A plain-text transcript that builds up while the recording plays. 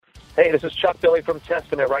Hey, this is Chuck Billy from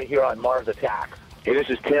Testament right here on Mars Attacks. Hey, this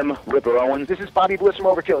is Tim Ripper Owens. This is Bobby Bliss from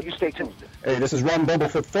Overkill. You stay tuned. Hey, this is Ron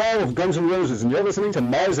Bumblefoot Fall of Guns N' Roses, and you're listening to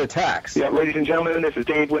Mars Attacks. Yeah, ladies and gentlemen, this is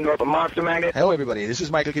Dave Windorf of Monster Magnet. Hello, everybody. This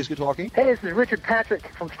is Michael Kiske talking. Hey, this is Richard Patrick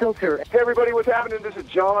from Stilter. Hey, everybody, what's happening? This is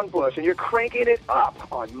John Bush, and you're cranking it up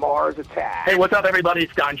on Mars Attacks. Hey, what's up, everybody?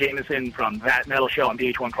 It's Don Jameson from That Metal Show on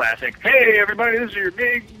VH1 Classic. Hey, everybody, this is your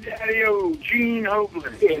big daddy-o, Gene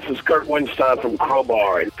Hoglan. Hey, this is Kurt Winstein from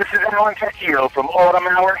Crowbar. This is Alan Tecchio from Autumn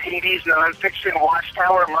Hour, Hades, Nonfiction,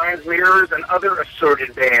 Watchtower, Minds, Mirrors, and other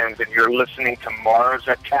assorted bands, and you're listening to Mars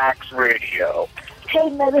Attacks Radio. Hey,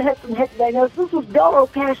 Metalhead from Headbangers. This is Doro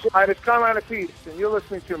Passion. Hi, this is Conrad Peace, and you're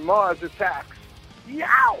listening to Mars Attacks. Yow!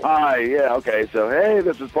 Hi, yeah, okay, so hey,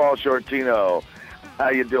 this is Paul Shortino. How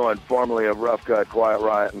you doing? Formerly of Rough Cut, Quiet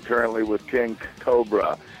Riot, and currently with King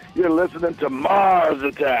Cobra. You're listening to Mars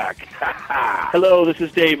Attack. Hello, this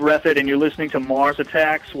is Dave Reffett, and you're listening to Mars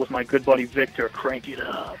Attacks with my good buddy Victor. Crank it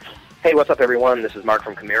up. Hey, what's up, everyone? This is Mark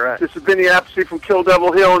from Chimera. This is Vinny Appice from Kill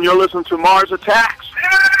Devil Hill, and you're listening to Mars Attacks.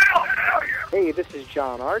 Hey, this is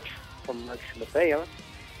John Arch from March Mathea,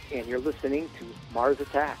 and you're listening to Mars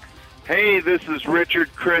Attacks. Hey, this is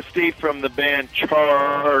Richard Christy from the band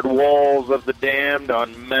Charred Walls of the Damned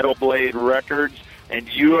on Metal Blade Records,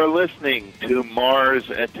 and you are listening to Mars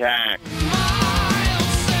Attacks.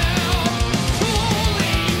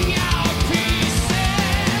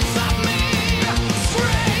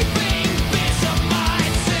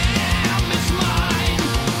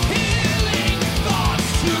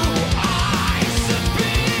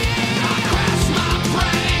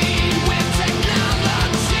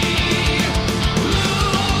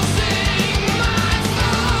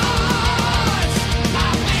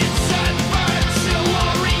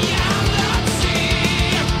 Virtual reality.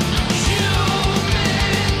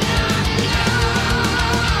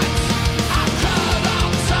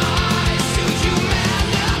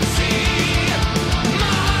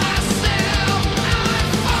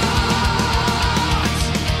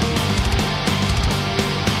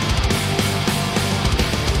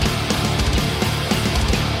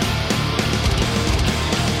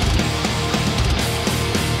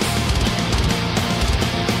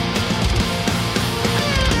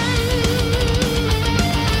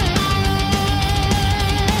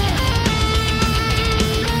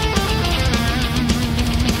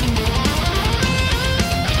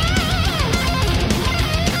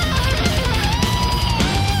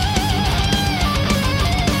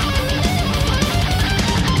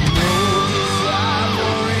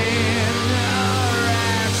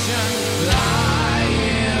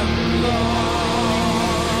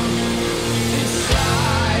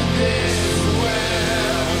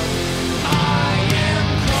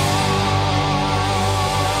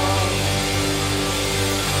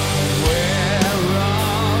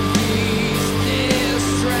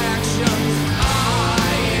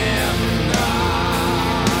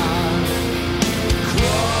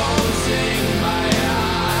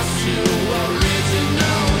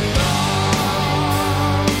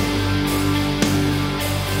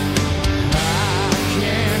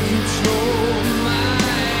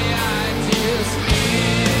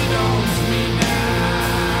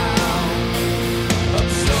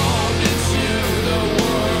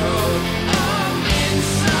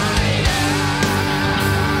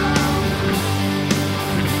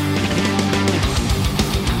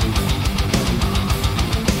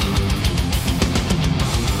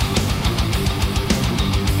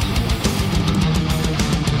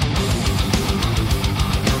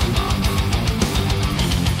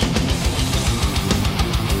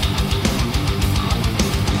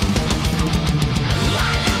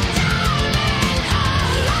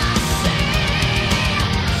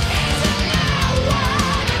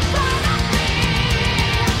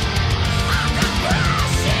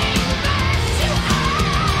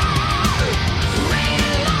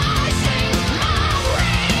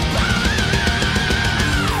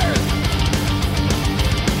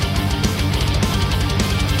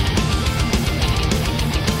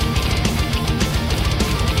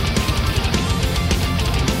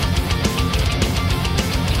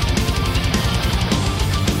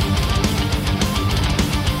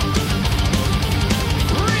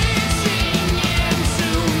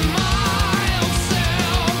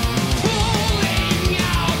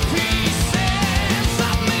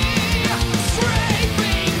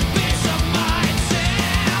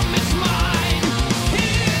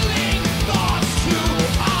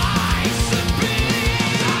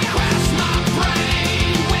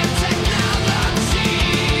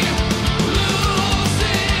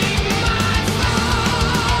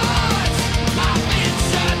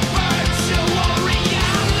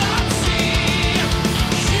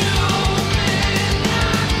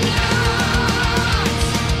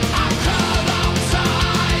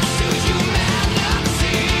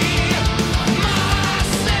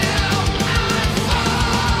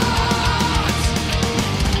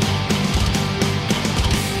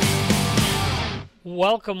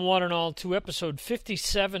 welcome one and all to episode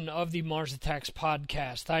 57 of the Mars Attacks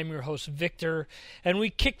podcast. I'm your host, Victor, and we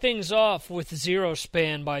kick things off with Zero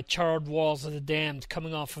Span by Charred Walls of the Damned,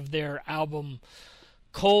 coming off of their album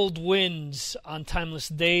Cold Winds on Timeless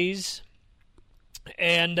Days.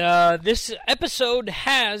 And this episode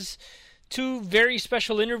has two very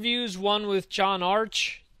special interviews, one with John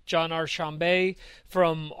Archambault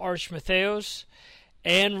from Arch Matheos,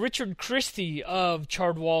 and Richard Christy of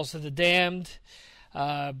Charred Walls of the Damned,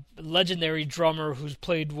 legendary drummer who's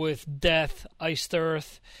played with Death, Iced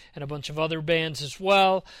Earth, and a bunch of other bands as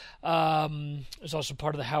well. Is also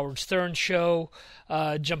part of the Howard Stern Show.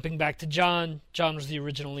 Jumping back to John was the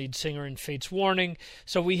original lead singer in Fate's Warning.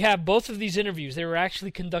 So we have both of these interviews. They were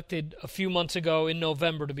actually conducted a few months ago, in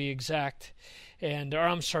November to be exact,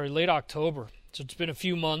 late October. So it's been a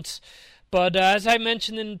few months. But as I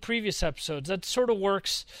mentioned in previous episodes, that sort of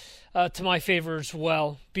works to my favor as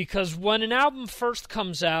well, because when an album first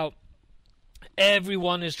comes out,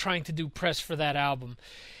 everyone is trying to do press for that album.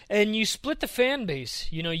 And you split the fan base.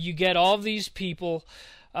 You know, you get all these people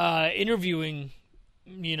interviewing,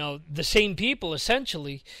 the same people,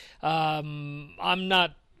 essentially. I'm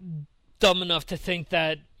not dumb enough to think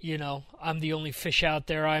that, I'm the only fish out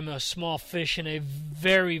there. I'm a small fish in a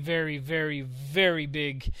very, very, very, very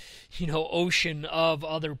big, ocean of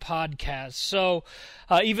other podcasts. So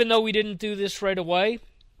even though we didn't do this right away,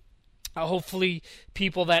 hopefully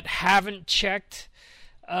people that haven't checked,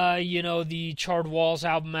 the Charred Walls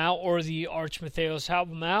album out or the Arch Matheos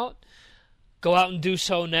album out, go out and do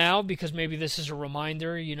so now, because maybe this is a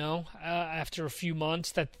reminder, after a few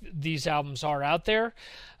months that these albums are out there.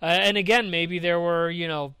 And again, maybe there were,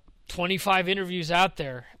 25 interviews out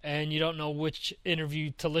there, and you don't know which interview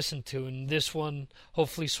to listen to. And this one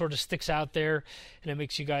hopefully sort of sticks out there, and it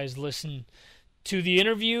makes you guys listen to the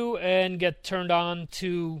interview and get turned on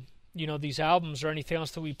to, these albums or anything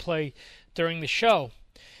else that we play during the show.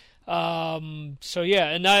 So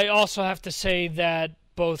yeah, and I also have to say that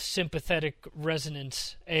both Sympathetic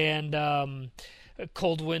Resonance and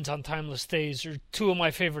Cold Winds on Timeless Days are two of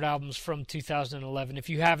my favorite albums from 2011. If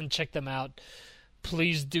you haven't checked them out,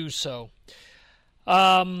 please do so.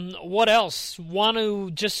 What else? Want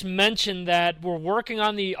to just mention that we're working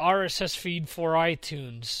on the RSS feed for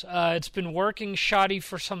iTunes. It's been working shoddy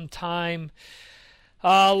for some time.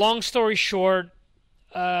 Long story short,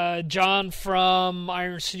 John from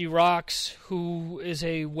Iron City Rocks, who is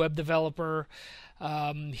a web developer,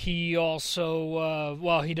 he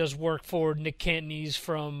also, he does work for Nick Cantonese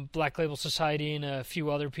from Black Label Society and a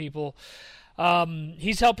few other people.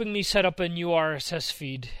 He's helping me set up a new RSS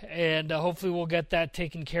feed, and hopefully we'll get that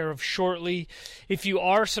taken care of shortly. If you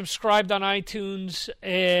are subscribed on iTunes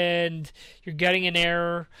and you're getting an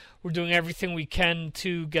error, we're doing everything we can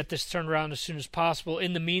to get this turned around as soon as possible.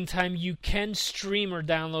 In the meantime, you can stream or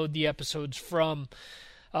download the episodes from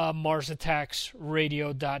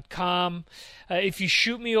MarsAttacksRadio.com. If you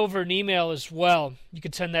shoot me over an email as well, you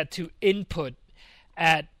can send that to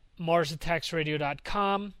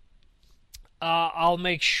input@MarsAttacksRadio.com. I'll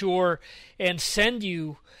make sure and send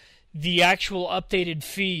you the actual updated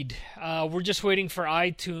feed. We're just waiting for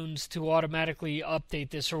iTunes to automatically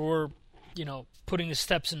update this, or we're, putting the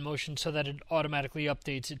steps in motion so that it automatically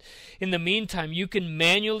updates it. In the meantime, you can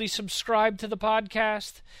manually subscribe to the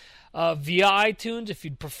podcast via iTunes if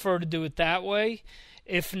you'd prefer to do it that way.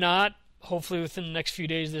 If not, hopefully within the next few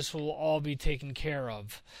days this will all be taken care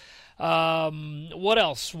of. What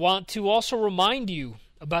else? Want to also remind you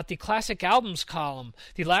about the Classic Albums column.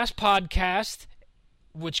 The last podcast,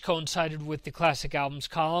 which coincided with the Classic Albums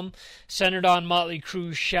column, centered on Motley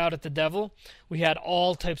Crue's Shout at the Devil. We had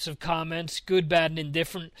all types of comments, good, bad, and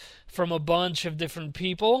indifferent, from a bunch of different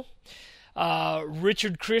people.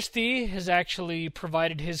 Richard Christy has actually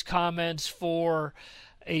provided his comments for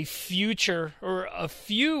a few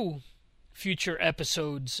future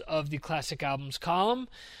episodes of the Classic Albums column.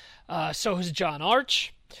 So has John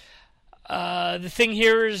Arch. The thing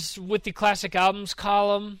here is, with the Classic Albums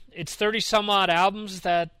column, it's 30-some-odd albums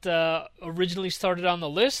that originally started on the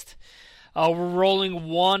list. We're rolling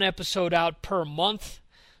one episode out per month.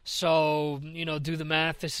 So, do the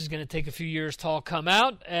math. This is going to take a few years to all come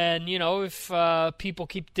out. And, if people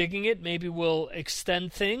keep digging it, maybe we'll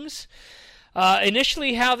extend things.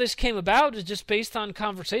 Initially, how this came about is just based on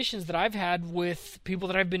conversations that I've had with people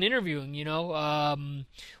that I've been interviewing.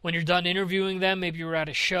 When you're done interviewing them, maybe you're at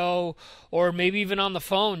a show, or maybe even on the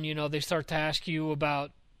phone, they start to ask you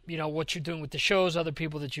about, what you're doing with the shows, other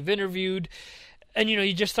people that you've interviewed. And,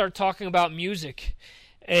 you just start talking about music.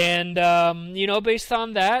 And, based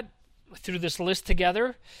on that, threw this list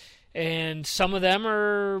together. And some of them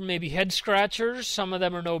are maybe head scratchers, some of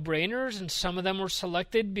them are no-brainers, and some of them were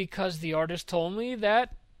selected because the artist told me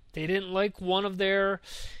that they didn't like one of their,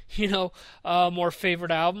 more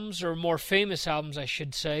favorite albums, or more famous albums, I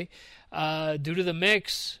should say, due to the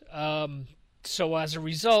mix. So as a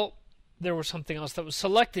result, there was something else that was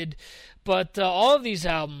selected. But all of these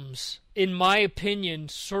albums, in my opinion,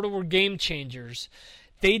 sort of were game changers.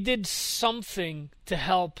 They did something to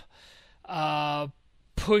help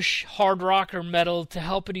push hard rock or metal, to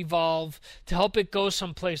help it evolve, to help it go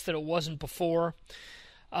someplace that it wasn't before.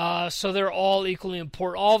 So they're all equally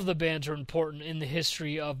important. All of the bands are important in the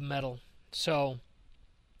history of metal. So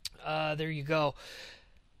there you go.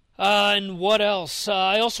 And what else?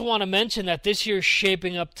 I also want to mention that this year is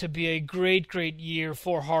shaping up to be a great, great year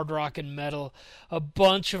for hard rock and metal. A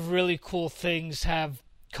bunch of really cool things have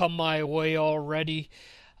come my way already.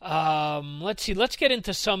 Let's see. Let's get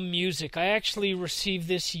into some music. I actually received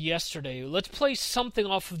this yesterday. Let's play something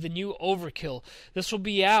off of the new Overkill. This will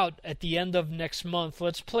be out at the end of next month.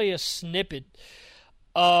 Let's play a snippet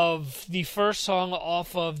of the first song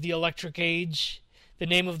off of the Electric Age. The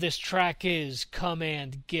name of this track is Come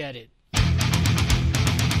and Get It.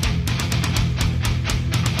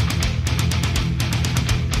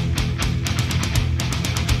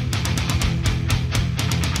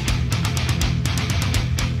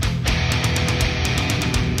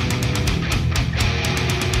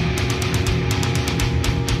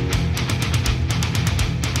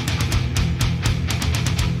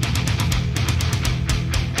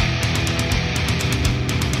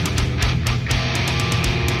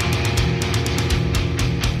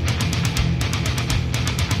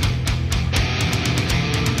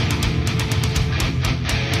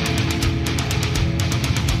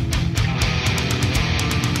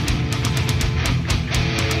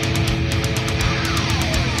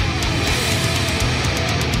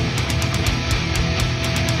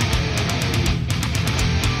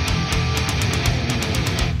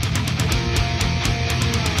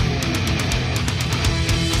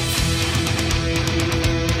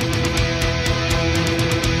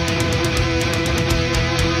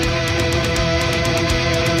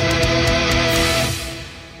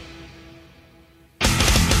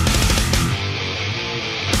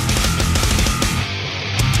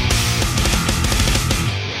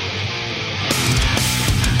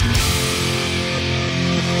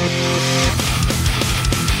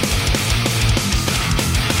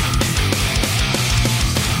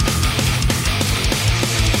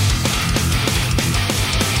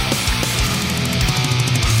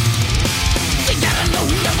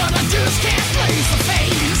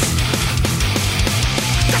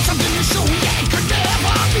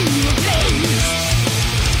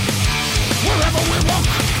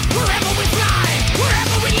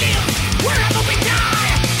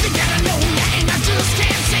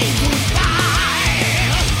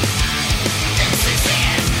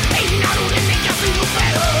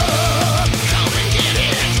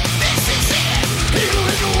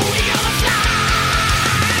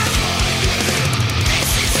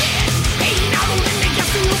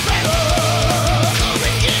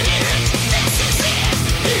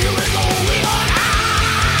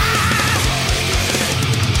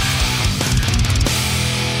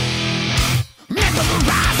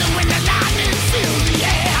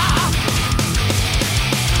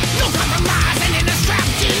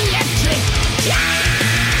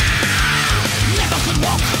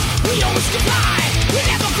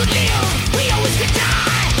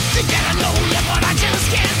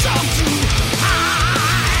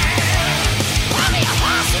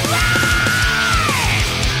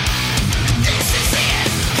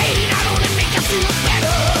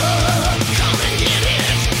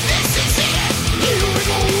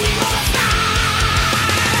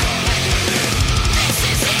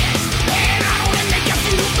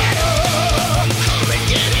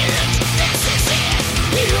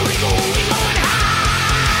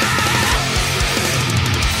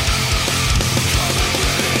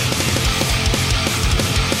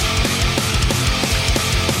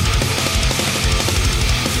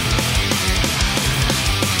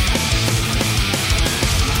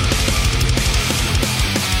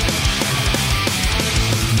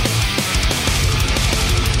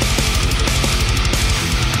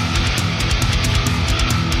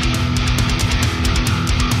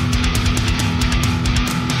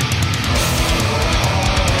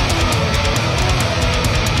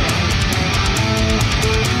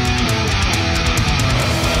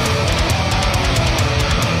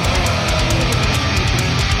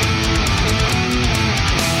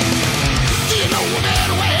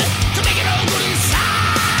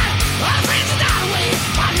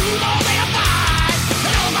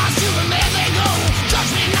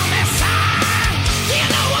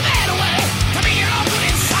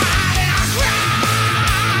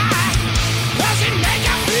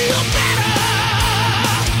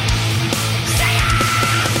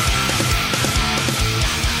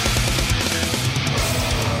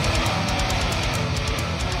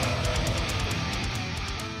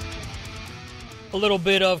 little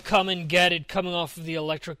bit of Come and Get It coming off of the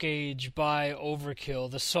Electric Age by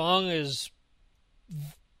Overkill. The song is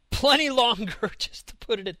plenty longer, just to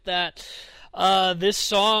put it at that. This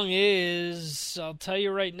song is, I'll tell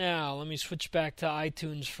you right now, let me switch back to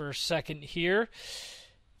iTunes for a second here.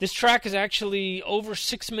 This track is actually over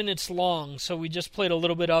 6 minutes long, so we just played a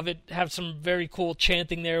little bit of it. Have some very cool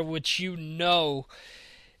chanting there, which you know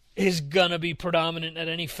is going to be predominant at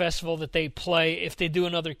any festival that they play. If they do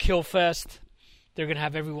another Kill Fest, they're going to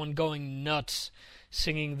have everyone going nuts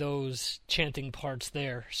singing those chanting parts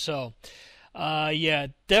there. So, yeah,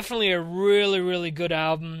 definitely a really, really good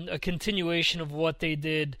album. A continuation of what they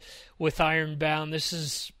did with Ironbound. This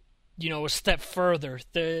is, a step further.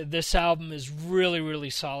 This album is really, really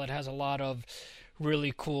solid. Has a lot of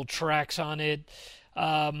really cool tracks on it.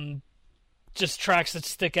 Just tracks that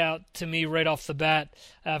stick out to me right off the bat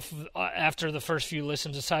after the first few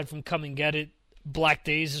listens, aside from Come and Get It. Black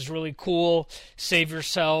Days is really cool. Save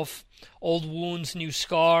Yourself, Old Wounds, New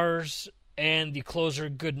Scars, and the closer,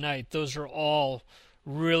 Good Night. Those are all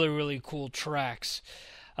really, really cool tracks.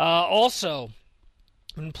 Also,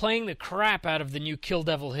 I've been playing the crap out of the new Kill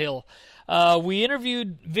Devil Hill. We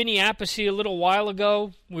interviewed Vinny Appice a little while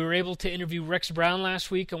ago. We were able to interview Rex Brown last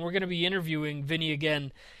week, and we're going to be interviewing Vinny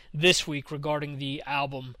again this week regarding the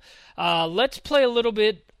album. Let's play a little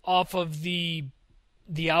bit off of the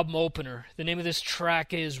album opener. The name of this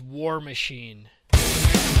track is War Machine.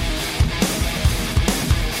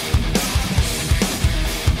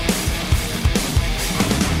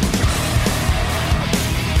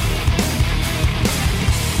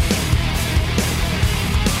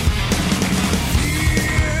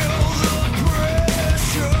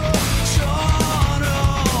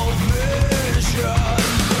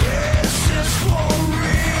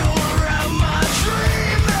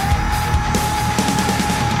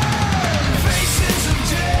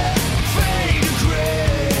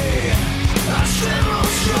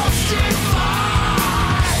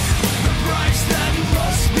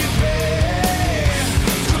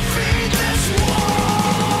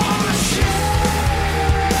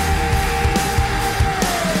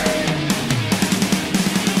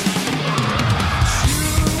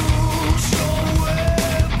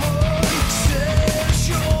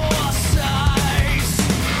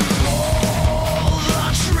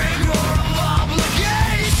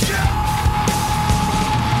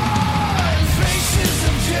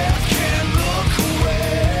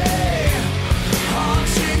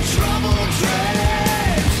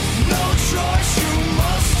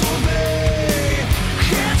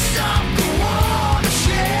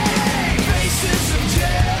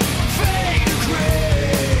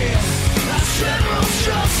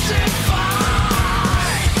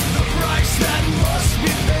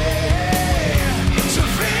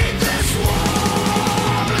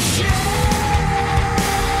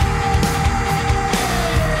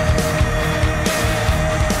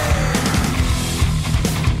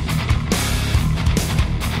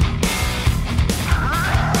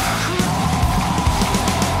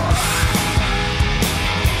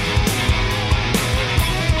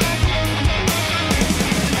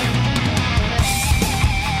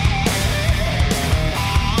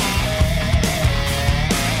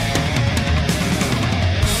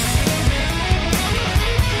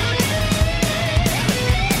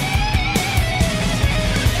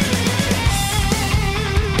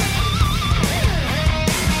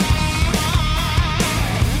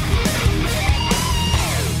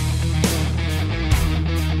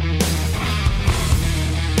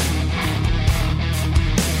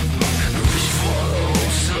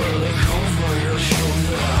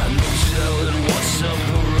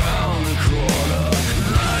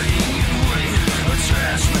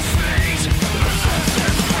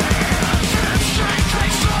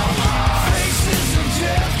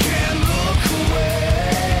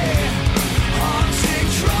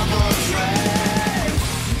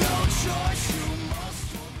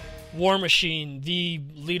 War Machine, the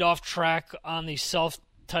lead-off track on the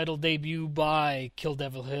self-titled debut by Kill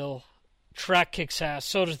Devil Hill. Track kicks ass,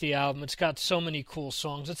 so does the album. It's got so many cool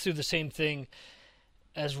songs. Let's do the same thing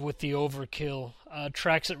as with the Overkill.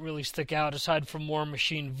 Tracks that really stick out, aside from War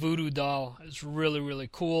Machine, Voodoo Doll is really, really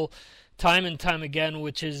cool. Time and Time Again,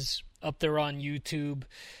 which is up there on YouTube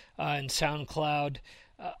and SoundCloud.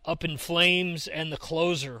 Up in Flames and The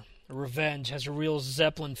Closer, Revenge, has a real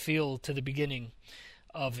Zeppelin feel to the beginning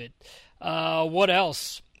of it. What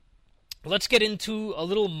else? Let's get into a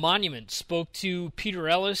little Monument. Spoke to Peter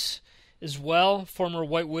Ellis as well, former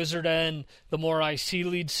White Wizard and the More I See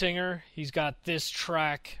lead singer. He's got this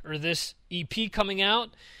track, or this EP coming out.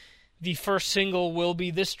 The first single will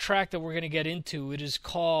be this track that we're going to get into. It is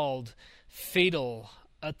called Fatal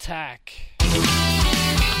Attack.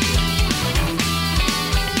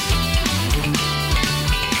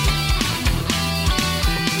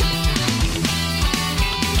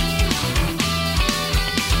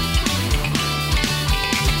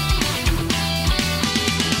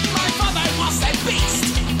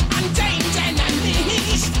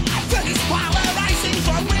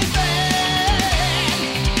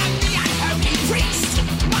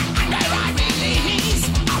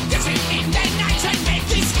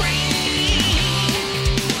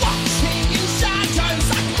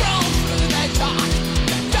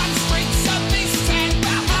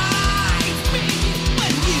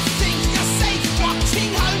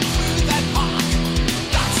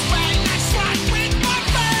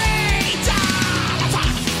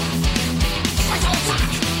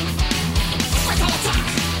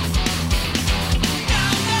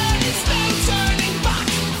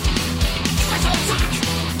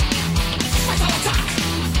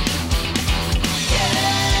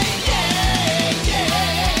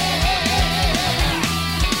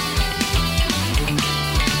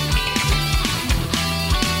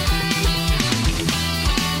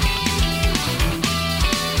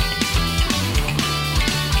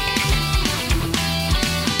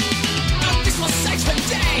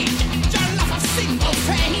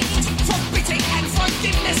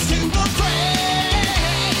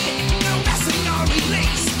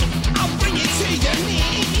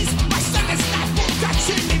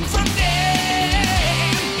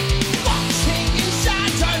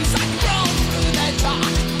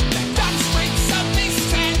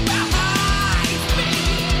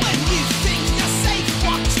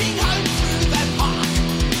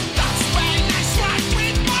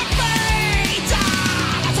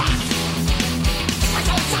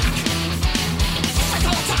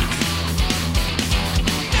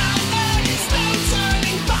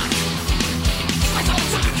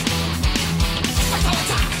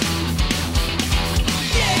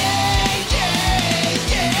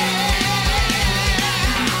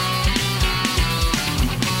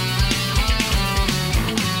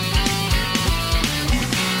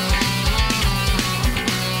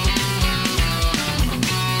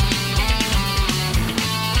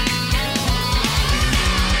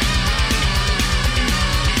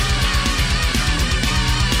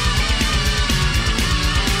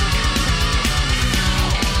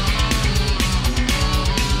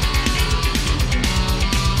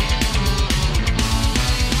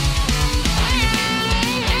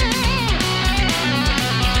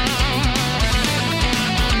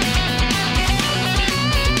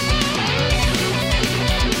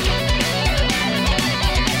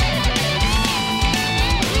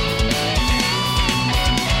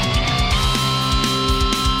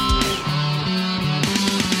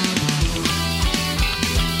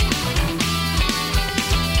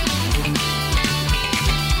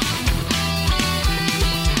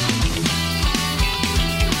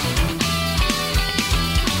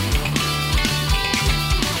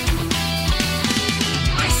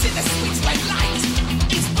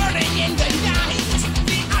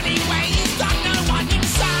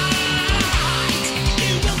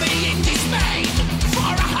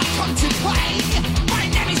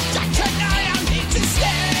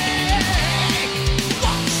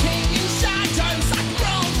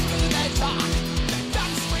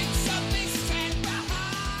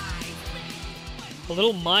 A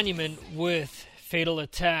little monument with Fatal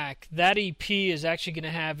Attack. That EP is actually going to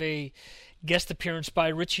have a guest appearance by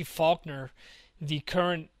Richie Faulkner, the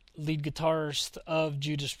current lead guitarist of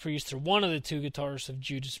Judas Priest, or one of the two guitarists of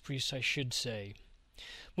Judas Priest, I should say.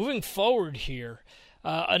 Moving forward here,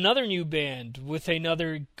 another new band with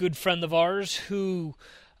another good friend of ours who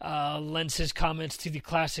lends his comments to the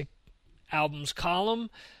classic albums column.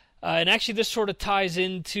 And actually this sort of ties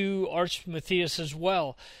into Arch Matthias as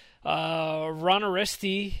well. Ron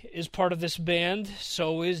Oresti is part of this band,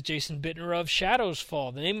 so is Jason Bittner of Shadows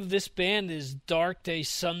Fall. The name of this band is Dark Day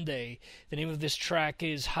Sunday. The name of this track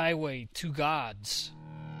is Highway to Gods.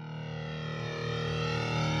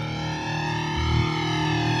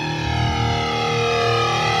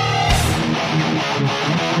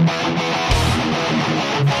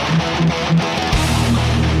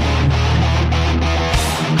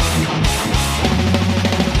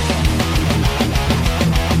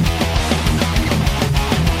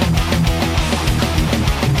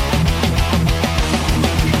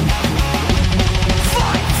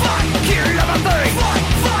 Fight, kill everything.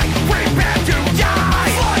 Fight, prepare to die.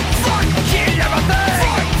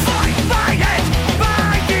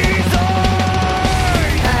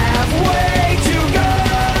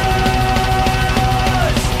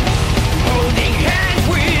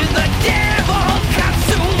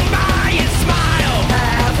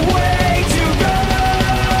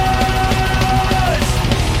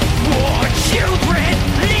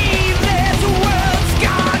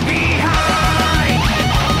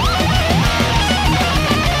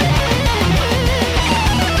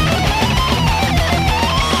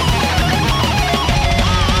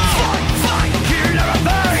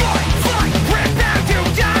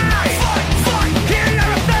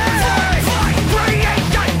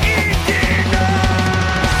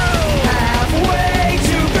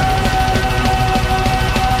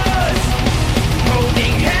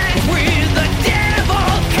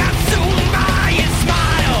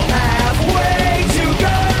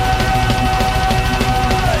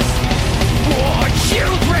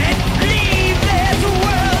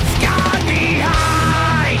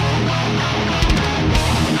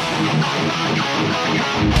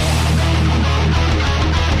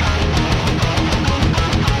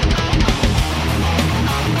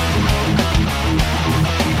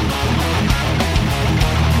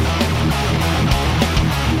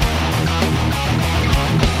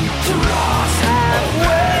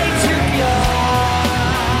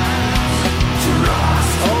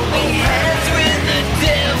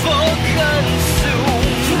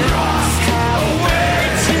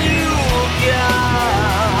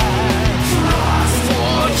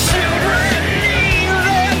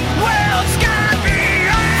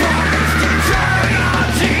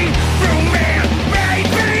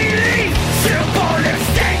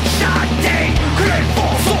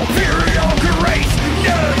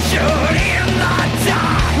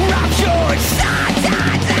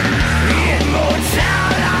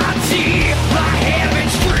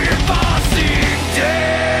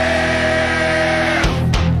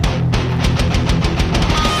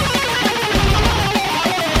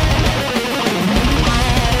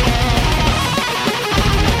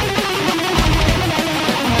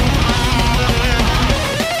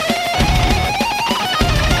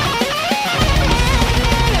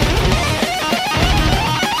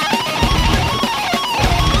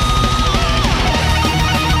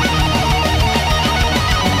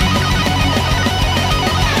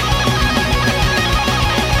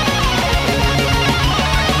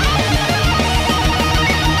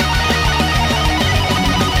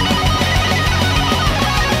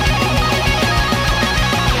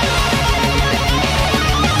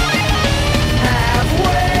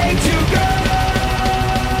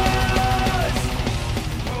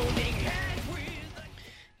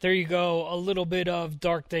 there you go, a little bit of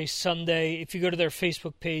Dark Day Sunday. If you go to their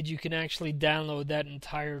Facebook page, you can actually download that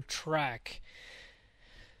entire track.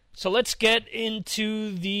 So let's get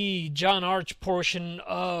into the John Arch portion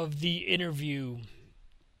of the interview.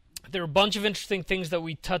 There are a bunch of interesting things that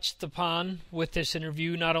we touched upon with this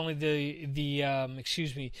interview, not only the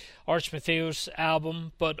Arch Matheos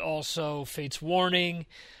album, but also Fate's Warning,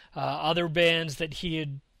 other bands that he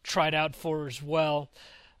had tried out for as well,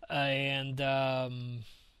 and that's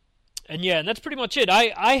pretty much it.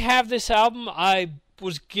 I have this album. I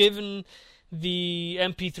was given the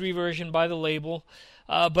MP3 version by the label,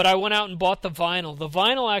 but I went out and bought the vinyl. The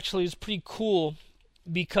vinyl actually is pretty cool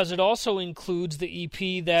because it also includes the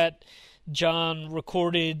EP that John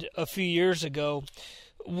recorded a few years ago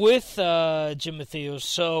with Jim Matheos.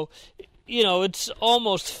 So, it's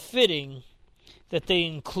almost fitting that they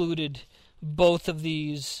included both of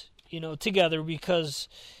these, together because,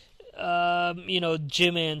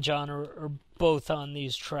 Jim and John are both on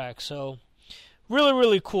these tracks. So, really,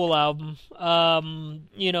 really cool album.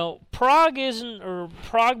 Prog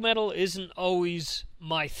metal isn't always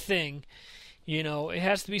my thing. It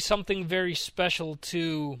has to be something very special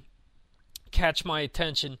to catch my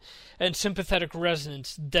attention, and Sympathetic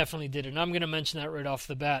Resonance definitely did it. And I'm going to mention that right off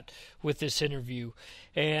the bat with this interview.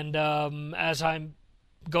 And as I'm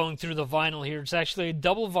going through the vinyl here, it's actually a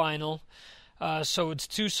double vinyl, so it's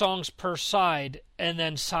 2 songs per side, and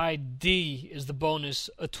then side D is the bonus,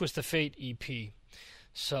 A Twist of Fate EP.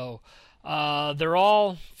 So they're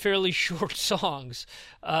all fairly short songs.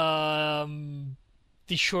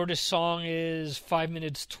 The shortest song is 5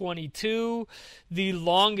 minutes 22. The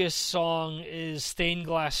longest song is Stained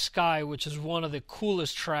Glass Sky, which is one of the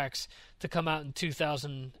coolest tracks to come out in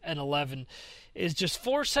 2011. Is just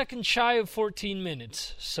 4 seconds shy of 14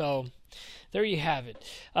 minutes. So there you have it.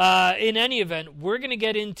 In any event, we're going to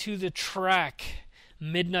get into the track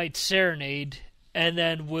Midnight Serenade, and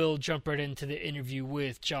then we'll jump right into the interview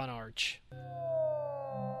with John Arch.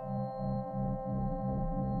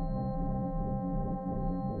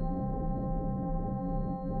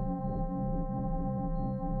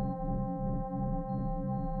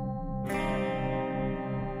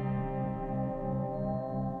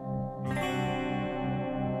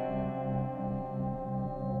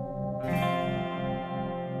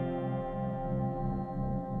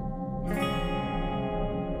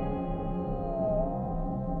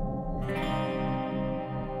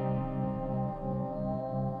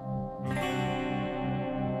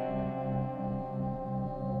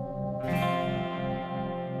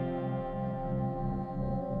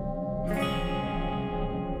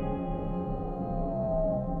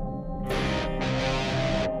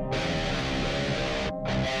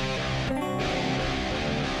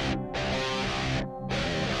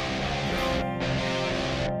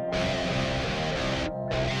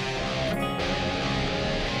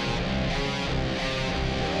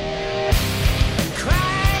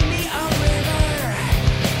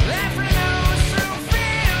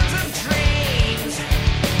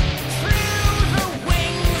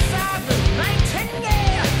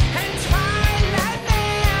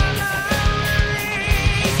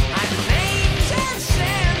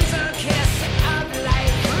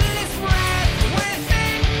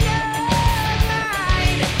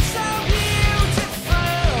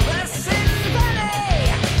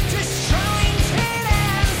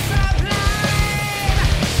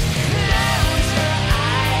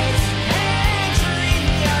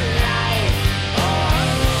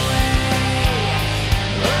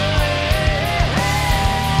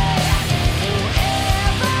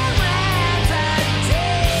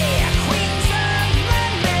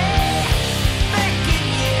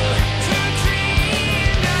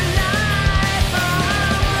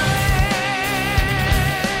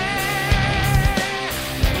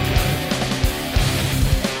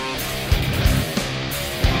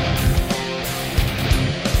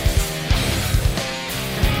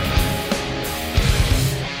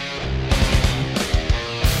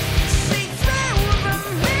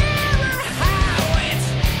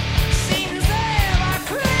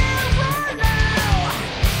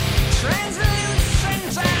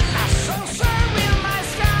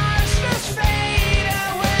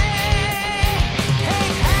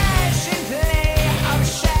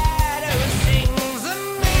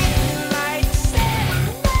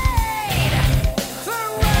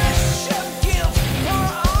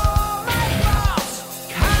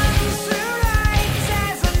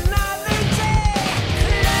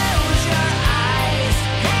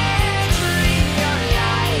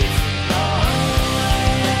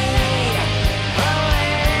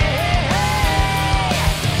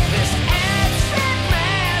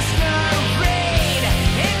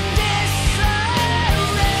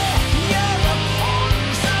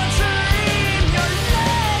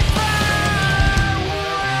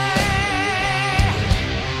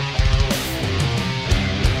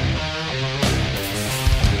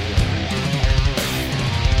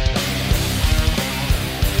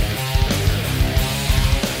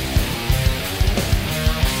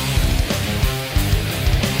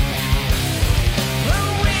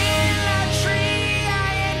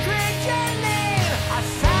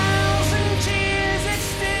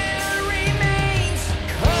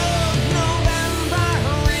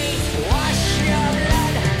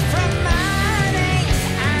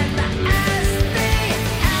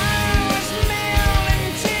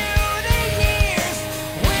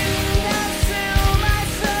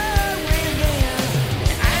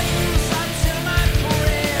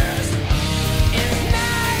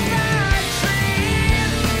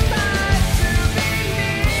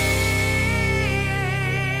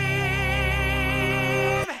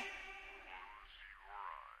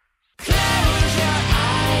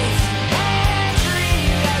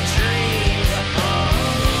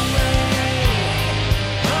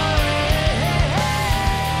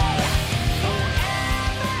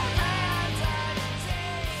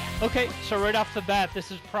 Okay, so right off the bat,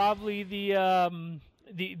 this is probably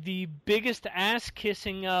the biggest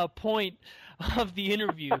ass-kissing point of the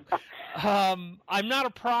interview. I'm not a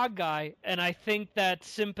prog guy, and I think that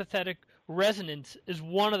Sympathetic Resonance is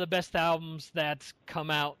one of the best albums that's come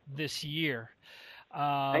out this year.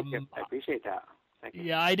 Thank you. I appreciate that. Thank you.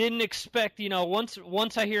 Yeah, I didn't expect,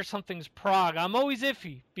 once I hear something's prog, I'm always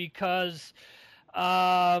iffy because,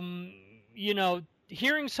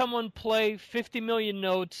 hearing someone play 50 million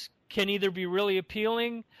notes can either be really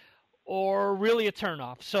appealing or really a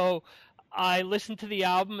turnoff. So I listened to the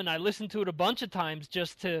album, and I listened to it a bunch of times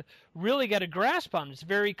just to really get a grasp on it. It's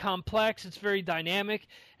very complex, it's very dynamic,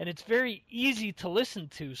 and it's very easy to listen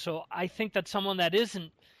to. So I think that someone that isn't,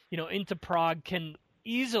 into prog can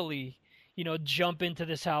easily, jump into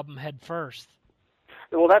this album head first.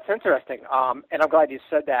 Well, that's interesting, and I'm glad you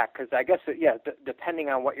said that, because I guess, depending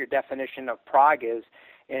on what your definition of prog is,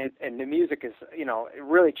 and the music is, it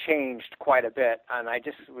really changed quite a bit. And I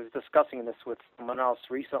just was discussing this with someone else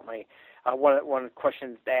recently. One of the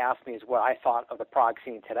questions they asked me is what I thought of the prog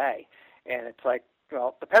scene today, and it's like,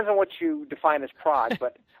 well, it depends on what you define as prog.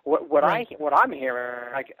 But what Right. I'm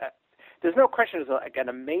hearing, there's no question, there's like an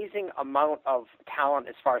amazing amount of talent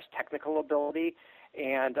as far as technical ability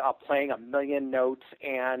and playing a million notes,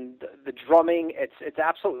 and the drumming, it's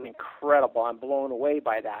absolutely incredible. I'm blown away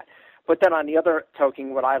by that. But then on the other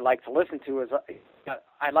token, what I like to listen to is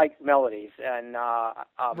I like melodies, and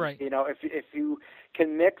Right. if you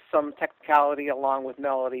can mix some technicality along with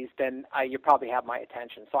melodies, then you probably have my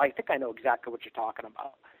attention. So I think I know exactly what you're talking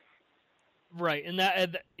about. Right, and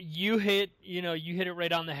that you hit it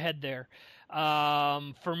right on the head there.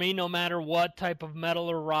 For me, no matter what type of metal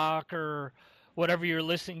or rock or whatever you're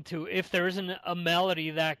listening to, if there isn't a melody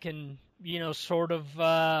that can, sort of,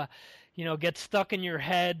 get stuck in your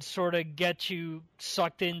head, sort of get you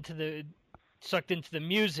sucked into the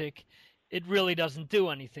music, it really doesn't do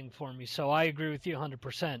anything for me. So I agree with you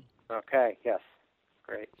 100%. Okay. Yes.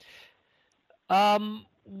 Great.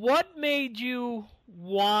 What made you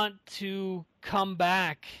want to come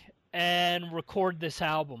back and record this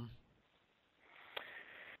album?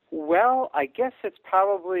 Well, I guess it's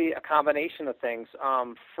probably a combination of things.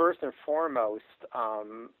 First and foremost,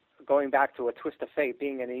 going back to A Twist of Fate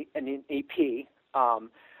being an EP,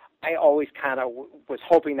 I always kind of was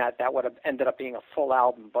hoping that would have ended up being a full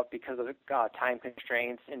album, but because of time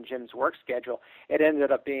constraints in Jim's work schedule, it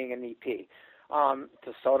ended up being an EP.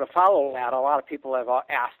 To follow that, a lot of people have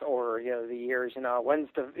asked over the years, when's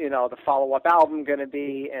the follow-up album going to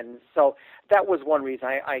be, and so that was one reason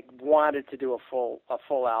I wanted to do a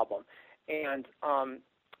full album. And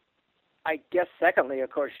I guess secondly,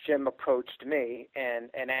 of course, Jim approached me and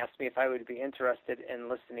asked me if I would be interested in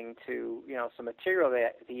listening to some material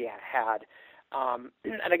that he had. And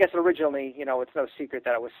I guess originally, it's no secret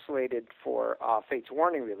that it was slated for Fate's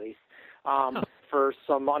Warning release. For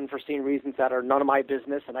some unforeseen reasons that are none of my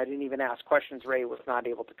business, and I didn't even ask questions. Ray was not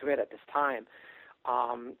able to commit at this time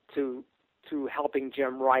to helping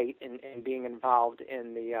Jim write and being involved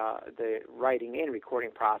in the writing and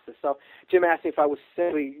recording process. So Jim asked me if I was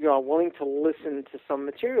simply willing to listen to some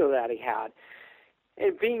material that he had,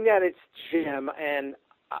 and being that it's Jim, and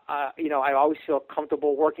I always feel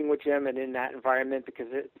comfortable working with Jim and in that environment because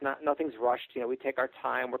nothing's rushed. We take our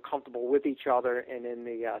time. We're comfortable with each other and in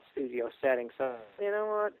the studio setting. So, you know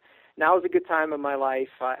what? Now is a good time in my life.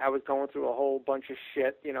 I was going through a whole bunch of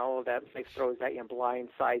shit, that life throws at you and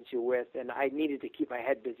blindsides you with, and I needed to keep my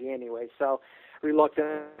head busy anyway. So,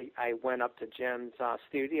 reluctantly, I went up to Jim's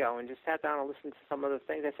studio and just sat down and listened to some of the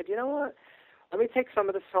things. I said, you know what? Let me take some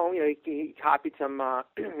of this home. He copied some,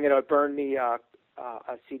 burned me a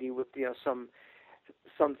CD with some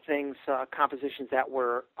things, compositions that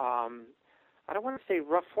were I don't want to say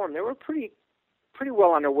rough form. They were pretty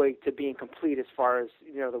well on their way to being complete as far as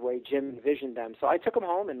the way Jim envisioned them. So I took them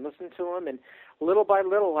home and listened to them, and little by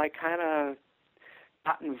little I kind of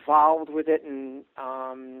got involved with it, and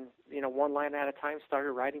one line at a time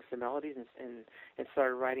started writing some melodies and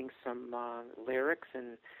started writing some lyrics,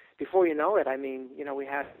 and before you know it, we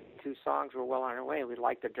had 2 songs were well on our way. We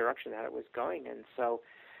liked the direction that it was going, and so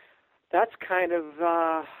that's kind of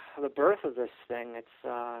the birth of this thing.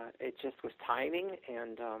 It just was timing,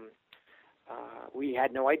 and we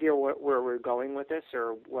had no idea where we were going with this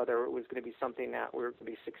or whether it was going to be something that we were going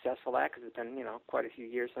to be successful at, because it's been quite a few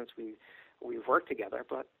years since we've worked together.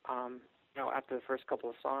 But after the first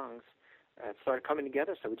couple of songs, it started coming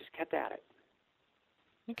together, so we just kept at it.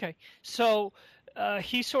 Okay, so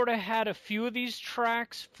he sort of had a few of these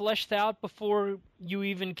tracks fleshed out before you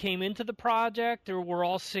even came into the project, or were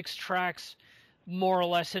all 6 tracks more or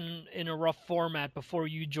less in a rough format before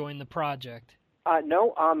you joined the project?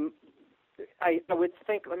 No, I would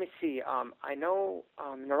think. Let me see. I know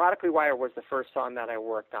 "Neurotically Wired" was the first song that I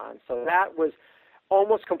worked on, so that was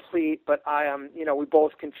almost complete. But we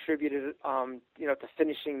both contributed, to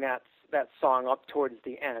finishing that song up towards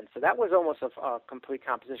the end. So that was almost a complete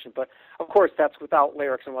composition. But of course, that's without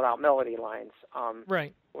lyrics and without melody lines,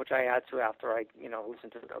 right? Which I add to after I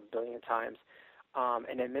listened to it a billion times.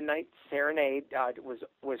 And then "Midnight Serenade"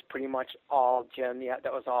 was pretty much all Jim. Yeah,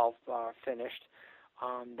 that was all finished.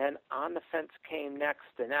 Then "On the Fence" came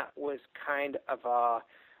next, and that was kind of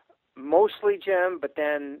mostly Jim, but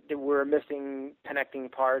then there were missing connecting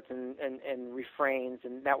parts and refrains,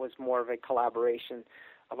 and that was more of a collaboration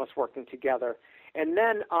of us working together. And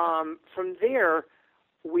then from there,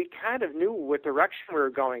 we kind of knew what direction we were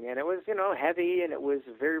going in. It was, heavy, and it was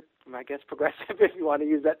very, I guess, progressive, if you want to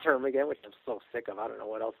use that term again, which I'm so sick of. I don't know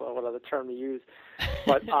what other term to use.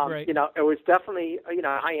 But, right. It was definitely,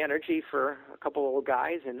 high energy for a couple of old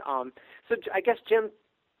guys. And so I guess Jim,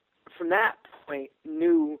 from that point,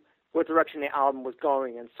 knew what direction the album was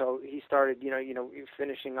going. And so he started,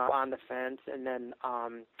 finishing up "On the Fence," and then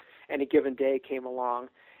 "Any Given Day" came along.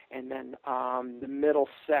 And then the middle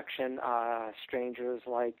section, "Strangers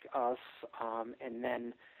Like Us," and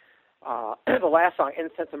then the last song,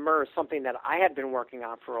 "Incense and Myrrh," is something that I had been working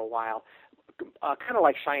on for a while, kind of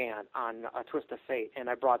like Cheyenne on "A Twist of Fate," and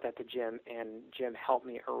I brought that to Jim, and Jim helped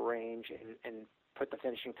me arrange and put the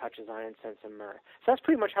finishing touches on "Incense and Myrrh." So that's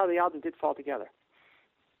pretty much how the album did fall together.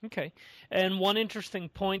 Okay. And one interesting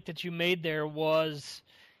point that you made there was,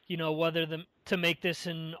 whether to make this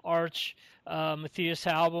an Arch Matthias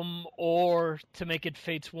album or to make it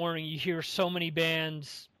Fate's Warning. You hear so many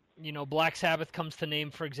bands, Black Sabbath comes to name,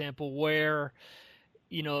 for example, where,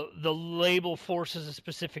 the label forces a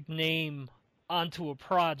specific name onto a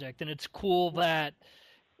project. And it's cool that,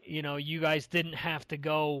 you guys didn't have to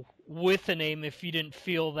go with a name if you didn't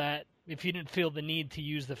feel the need to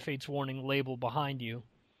use the Fate's Warning label behind you.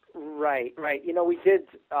 Right. We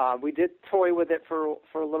did toy with it for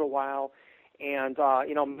a little while, and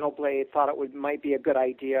Metal Blade thought it might be a good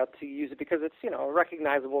idea to use it because it's a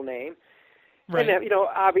recognizable name, right? And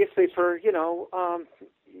obviously for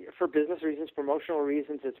business reasons, promotional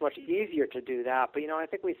reasons, it's much easier to do that. But I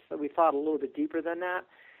think we thought a little bit deeper than that,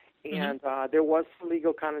 and there was some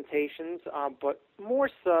legal connotations, but more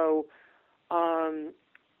so, I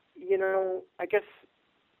guess.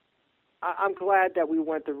 I'm glad that we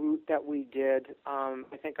went the route that we did. I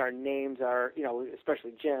think our names are,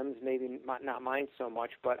 especially Jim's, maybe not mine so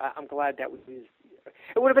much, but I'm glad that we used.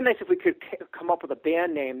 It would have been nice if we could come up with a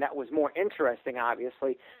band name that was more interesting,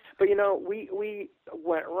 obviously. But, we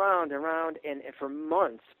went round and round and for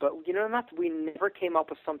months, but, we never came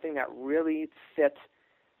up with something that really fit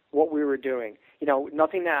what we were doing.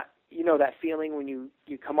 Nothing that, that feeling when you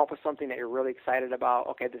come up with something that you're really excited about.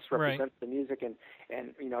 Okay, this represents the music, and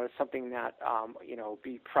it's something that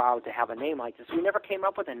be proud to have a name like this. We never came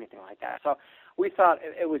up with anything like that. So we thought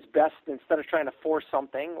it was best, instead of trying to force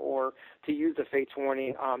something or to use the Fate's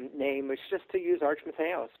Warning name, it's just to use Arch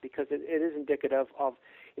Matthias because it is indicative of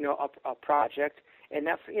a project. And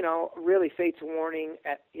that's, really Fate's Warning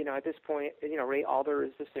at this point, Ray Alder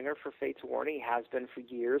is the singer for Fate's Warning. He has been for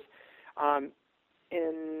years.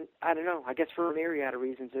 And I don't know, I guess for a myriad of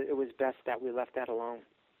reasons, it was best that we left that alone.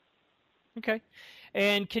 Okay.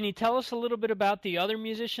 And can you tell us a little bit about the other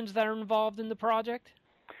musicians that are involved in the project?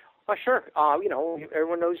 Sure.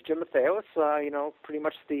 Everyone knows Jim Matthias, pretty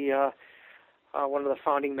much the one of the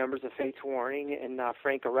founding members of Fate's Warning. And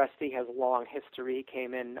Frank Aresti has a long history,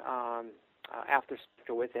 came in after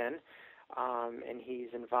Spectre Within, and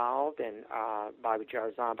he's involved. And Bobby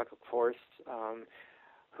Jarzambek, of course,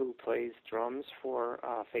 who plays drums for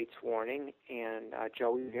Fate's Warning, and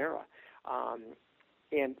Joey Vera.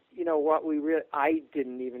 And you know what? I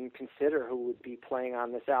didn't even consider who would be playing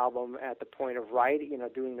on this album at the point of writing,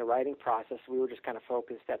 doing the writing process. We were just kind of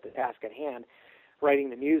focused at the task at hand, writing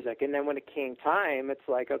the music. And then when it came time, it's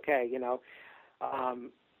like, okay, it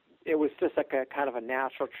was just like a kind of a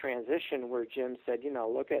natural transition where Jim said,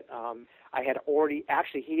 look at, he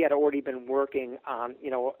had already been working on,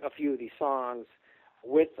 a few of these songs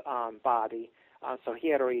with Bobby, so he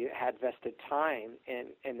had already had vested time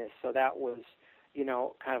in this, so that was,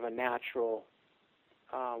 kind of a natural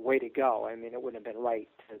way to go. I mean, it wouldn't have been right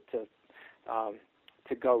to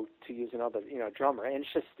go to use another, drummer, and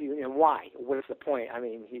it's just, why? What's the point? I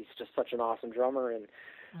mean, he's just such an awesome drummer, and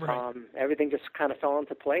everything just kind of fell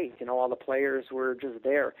into place. All the players were just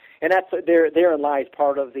there, and that's therein lies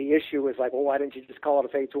part of the issue. Is like, well, why didn't you just call it a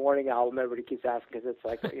Fate's Warning album? Everybody keeps asking because it's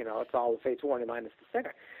like, it's all the Fate's Warning minus the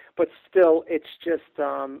singer. But still, it's just,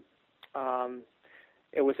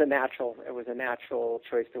 it was a natural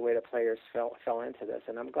choice the way the players fell into this,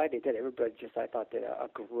 and I'm glad they did. Everybody just, I thought, did a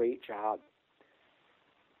great job.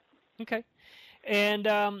 Okay. And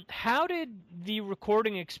how did the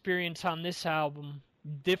recording experience on this album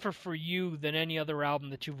differ for you than any other album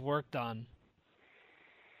that you've worked on?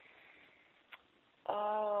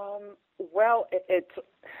 Well, it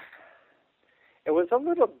was a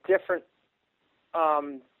little different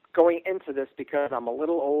going into this because I'm a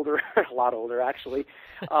little older, a lot older actually,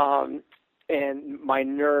 and my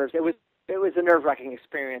nerves. It was a nerve-wracking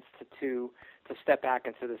experience to step back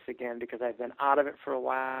into this again because I've been out of it for a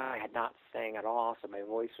while. I had not sang at all, so my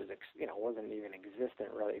voice was wasn't even existent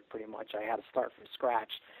really. Pretty much, I had to start from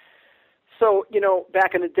scratch. So,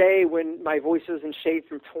 back in the day when my voice was in shape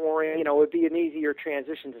from touring, it would be an easier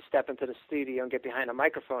transition to step into the studio and get behind a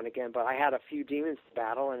microphone again. But I had a few demons to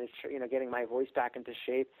battle, and it's, getting my voice back into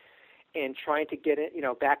shape and trying to get it,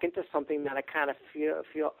 back into something that I kind of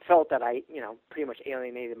felt that I, pretty much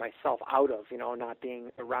alienated myself out of, not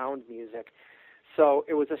being around music. So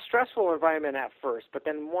it was a stressful environment at first, but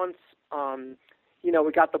then once,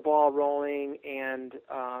 we got the ball rolling and,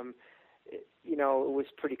 it was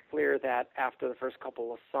pretty clear that after the first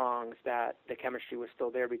couple of songs that the chemistry was still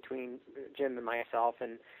there between Jim and myself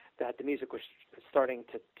and that the music was starting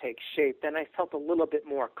to take shape. Then I felt a little bit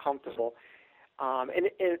more comfortable. And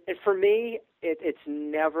for me, it's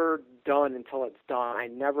never done until it's done. I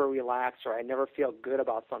never relax or I never feel good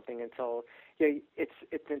about something until it's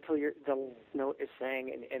until the note is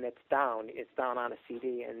sang and it's down. It's down on a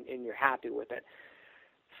CD and you're happy with it.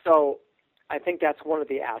 So I think that's one of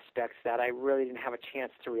the aspects that I really didn't have a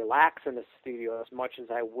chance to relax in the studio as much as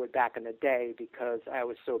I would back in the day because I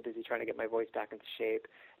was so busy trying to get my voice back into shape,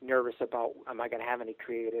 nervous about am I going to have any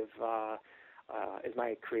creative, is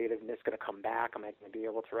my creativeness going to come back? Am I going to be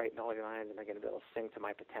able to write melody lines? Am I going to be able to sing to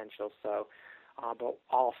my potential? So, but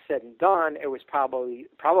all said and done, it was probably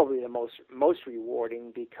the most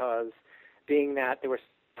rewarding because being that there were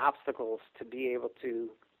obstacles to be able to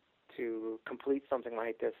complete something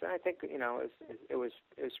like this, and I think it was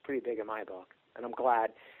pretty big in my book, and I'm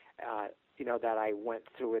glad that I went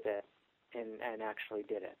through with it and actually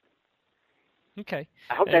did it. Okay.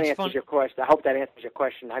 I hope that answers your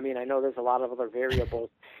question. I mean, I know there's a lot of other variables.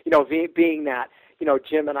 Being that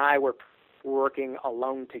Jim and I were working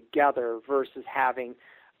alone together versus having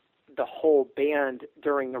the whole band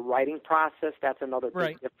during the writing process. That's another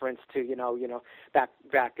big difference too.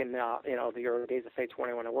 Back in the early days of Say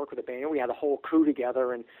 20 when I worked with the band, we had a whole crew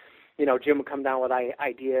together, and Jim would come down with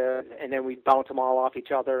ideas, and then we'd bounce them all off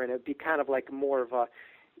each other, and it'd be kind of like more of a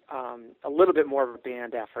little bit more of a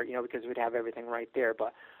band effort, because we'd have everything right there,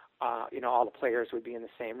 but all the players would be in the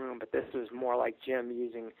same room. But this was more like Jim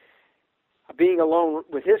being alone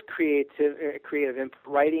with his creative input,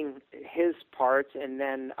 writing his parts, and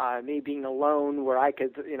then me being alone where I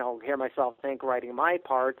could, hear myself think, writing my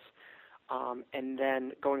parts, and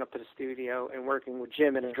then going up to the studio and working with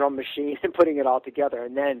Jim in a drum machine and putting it all together,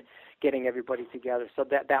 and then getting everybody together. So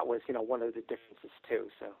that was, one of the differences too.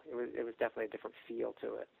 So it was definitely a different feel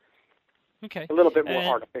to it. Okay. A little bit more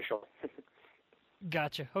artificial.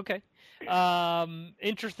 Gotcha. Okay.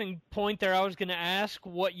 Interesting point there. I was going to ask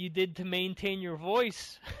what you did to maintain your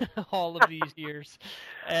voice all of these years,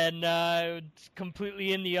 and it's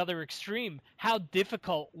completely in the other extreme. How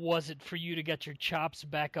difficult was it for you to get your chops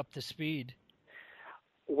back up to speed?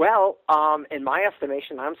 Well, in my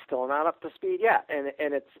estimation, I'm still not up to speed yet, and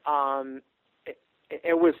it's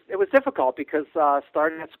it was difficult because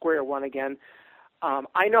starting at square one again.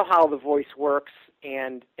 I know how the voice works,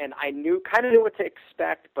 and I kind of knew what to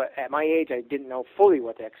expect, but at my age, I didn't know fully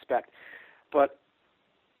what to expect. But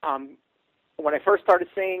when I first started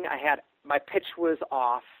singing, my pitch was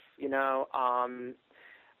off.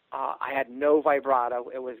 I had no vibrato;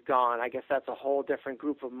 it was gone. I guess that's a whole different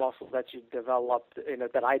group of muscles that you developed,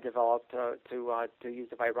 that I developed to use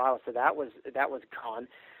the vibrato. So that was gone.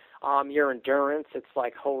 Your endurance, it's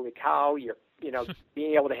like holy cow.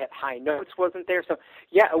 Being able to hit high notes wasn't there. So,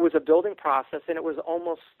 yeah, it was a building process, and it was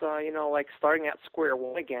almost, like starting at square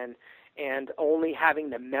one again and only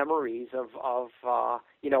having the memories of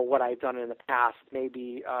what I'd done in the past,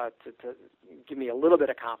 maybe to give me a little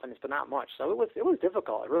bit of confidence, but not much. So it was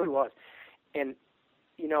difficult. It really was. And,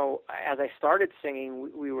 as I started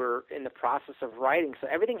singing, we were in the process of writing, so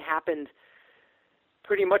everything happened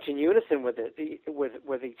pretty much in unison with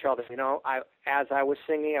each other. As I was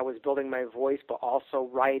singing, I was building my voice, but also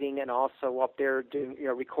writing and also up there doing,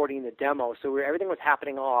 recording the demo. So everything was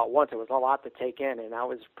happening all at once. It was a lot to take in, and I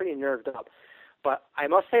was pretty nerved up. But I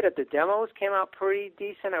must say that the demos came out pretty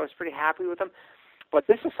decent. I was pretty happy with them. But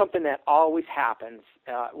this is something that always happens,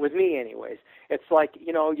 with me anyways. It's like,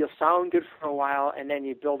 you'll sound good for a while, and then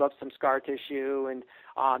you build up some scar tissue, and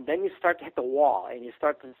then you start to hit the wall, and you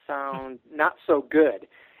start to sound not so good.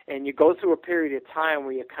 And you go through a period of time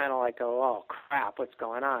where you kind of like go, oh, crap, what's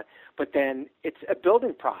going on? But then it's a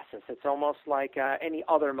building process. It's almost like any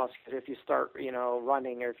other muscle. If you start,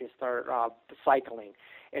 running, or if you start cycling,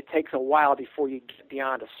 it takes a while before you get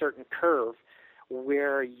beyond a certain curve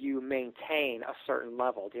where you maintain a certain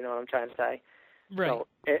level. Do you know what I'm trying to say? Right. So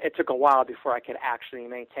it took a while before I could actually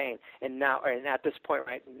maintain. And at this point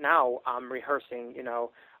right now, I'm rehearsing,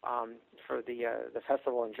 for the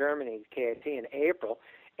festival in Germany, KAT, in April,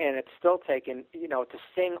 and it's still taken, to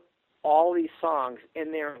sing all these songs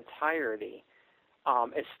in their entirety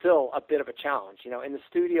is still a bit of a challenge. In the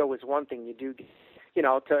studio is one thing. You do,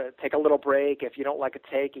 to take a little break. If you don't like a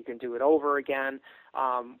take, you can do it over again.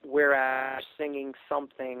 Whereas singing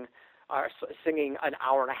something, singing an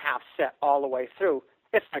hour and a half set all the way through,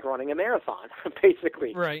 it's like running a marathon,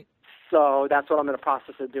 basically. Right. So that's what I'm in the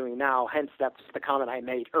process of doing now. Hence, that's the comment I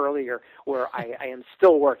made earlier, where I am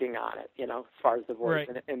still working on it, as far as the voice,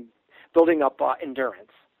 right. and building up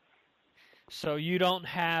endurance. So you don't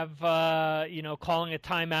have, calling a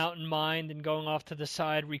timeout in mind and going off to the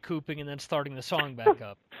side, recouping, and then starting the song back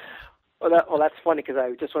up. Well, that's funny, because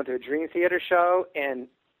I just went to a Dream Theater show, and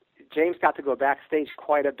James got to go backstage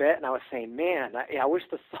quite a bit, and I was saying, man, I wish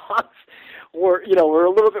the songs were a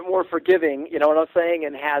little bit more forgiving, you know what I'm saying,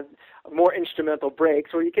 and had more instrumental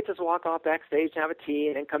breaks where you could just walk off backstage and have a tea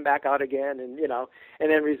and then come back out again and,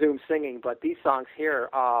 and then resume singing. But these songs here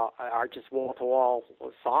are just wall-to-wall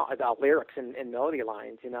lyrics and melody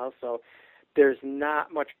lines, so there's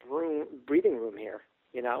not much breathing room here,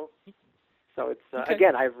 So it's okay.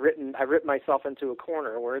 Again, I've written myself into a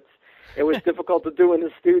corner where it was difficult to do in the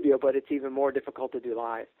studio, but it's even more difficult to do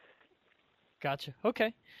live. Gotcha.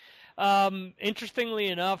 Okay. Interestingly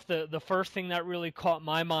enough, the first thing that really caught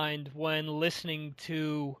my mind when listening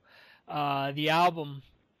to the album,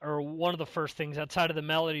 or one of the first things outside of the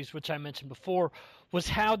melodies, which I mentioned before, was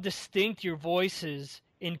how distinct your voice is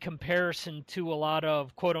in comparison to a lot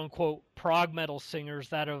of quote-unquote prog metal singers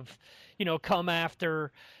that have, come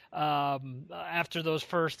after those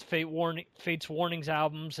first Fate's Warnings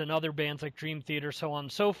albums and other bands like Dream Theater, so on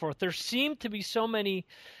and so forth. There seem to be so many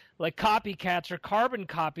like copycats or carbon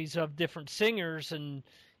copies of different singers, and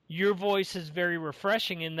your voice is very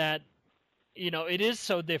refreshing in that, it is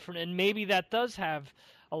so different, and maybe that does have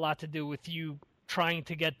a lot to do with you trying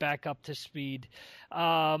to get back up to speed.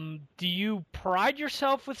 Do you pride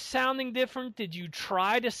yourself with sounding different? Did you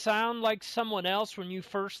try to sound like someone else when you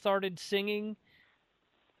first started singing?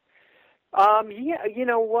 Yeah, you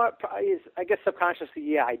know what? I guess subconsciously,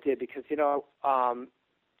 yeah, I did, because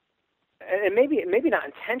and maybe not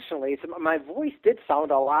intentionally. My voice did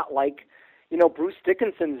sound a lot like, Bruce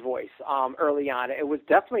Dickinson's voice early on. It was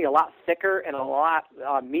definitely a lot thicker and a lot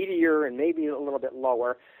meatier and maybe a little bit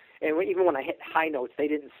lower. And even when I hit high notes, they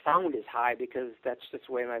didn't sound as high, because that's just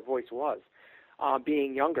the way my voice was,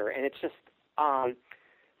 being younger. And it's just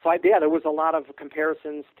there was a lot of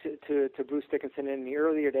comparisons to Bruce Dickinson in the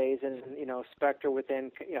earlier days, and Spectre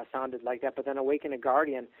Within sounded like that. But then Awaken a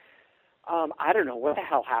Guardian, I don't know what the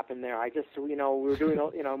hell happened there. I just we were doing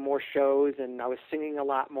more shows, and I was singing a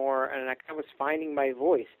lot more, and I was finding my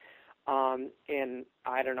voice. And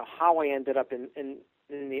I don't know how I ended up in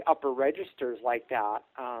the upper registers like that.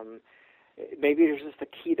 Maybe there's just a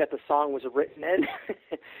key that the song was written in,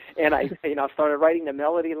 and I started writing the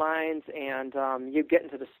melody lines, and you get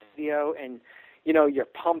into the studio, and you're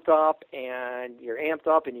pumped up and you're amped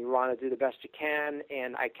up, and you want to do the best you can.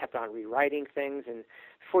 And I kept on rewriting things, and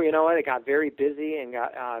before you know it, got very busy and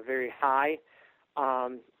got very high.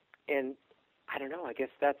 And I don't know. I guess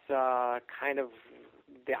that's kind of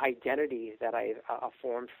the identity that I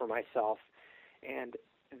formed for myself. And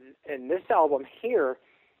in this album here,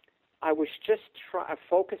 I was just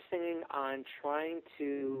focusing on trying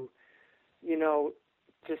to,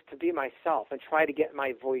 just to be myself and try to get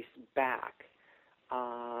my voice back.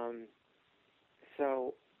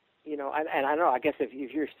 So, and I don't know, I guess if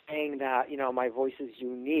you're saying that, my voice is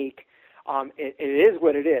unique, it is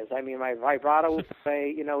what it is. I mean, my vibrato would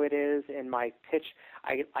say, it is, and my pitch,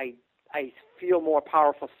 I feel more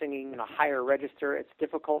powerful singing in a higher register. It's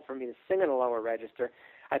difficult for me to sing in a lower register.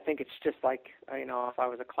 I think it's just like, if I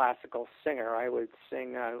was a classical singer, I would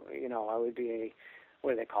sing, I would be a,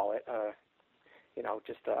 what do they call it?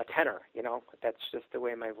 Just a tenor, That's just the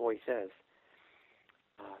way my voice is.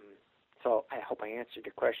 So I hope I answered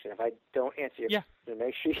your question. If I don't answer your question,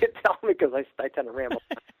 make sure you tell me, because I tend to ramble.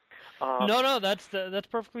 No, that's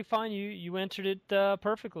perfectly fine. You answered it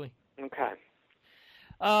perfectly. Okay.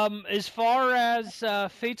 As far as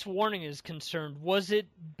Fate's Warning is concerned, was it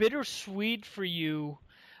bittersweet for you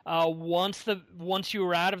once you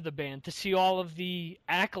were out of the band to see all of the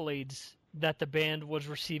accolades that the band was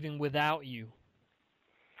receiving without you?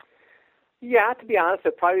 Yeah, to be honest,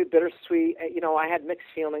 it's probably bittersweet. I had mixed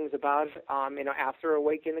feelings about it. After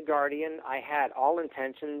Awaken the Guardian, I had all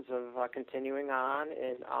intentions of continuing on,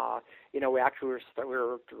 and we actually were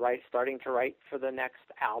starting to write for the next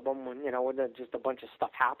album when just a bunch of stuff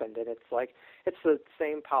happened, and it's like it's the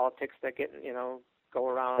same politics that go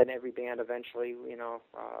around in every band eventually.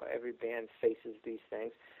 Every band faces these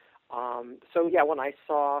things. So yeah, when I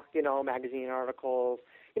saw magazine articles,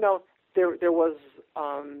 there was.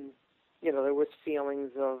 There was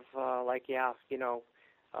feelings of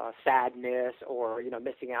sadness or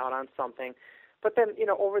missing out on something, but then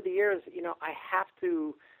over the years,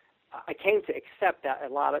 I came to accept that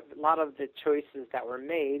a lot of the choices that were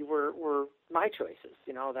made were my choices.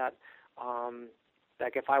 That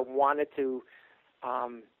like if I wanted to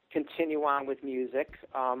continue on with music,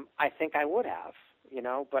 I think I would have,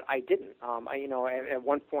 but I didn't. At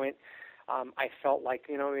one point. I felt like,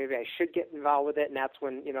 maybe I should get involved with it, and that's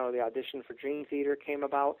when, the audition for Dream Theater came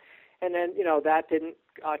about. And then, that didn't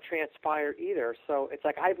transpire either. So it's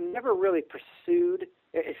like I've never really pursued,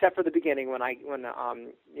 except for the beginning when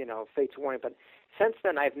Fate's Warning. But since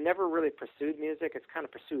then, I've never really pursued music. It's kind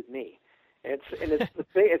of pursued me. It's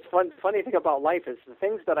funny thing about life is the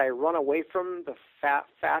things that I run away from the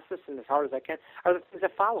fastest and as hard as I can are the things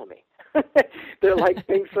that follow me. They're like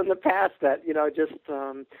things from the past that just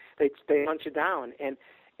they hunt you down. And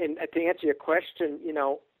to answer your question,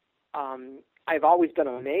 I've always been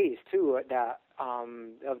amazed too at that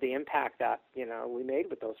of the impact that we made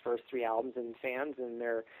with those first 3 albums and fans and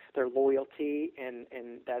their loyalty and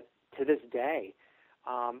that to this day.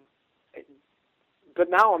 But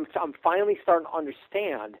now I'm finally starting to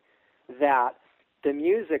understand that the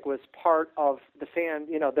music was part of the fan,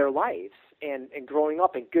 their lives and growing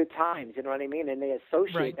up in good times, you know what I mean? And they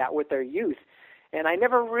associate that with their youth. And I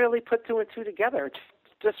never really put 2 and 2 together.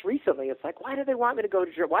 Just recently, it's like, why do they want me to go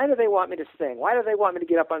to church? Why do they want me to sing? Why do they want me to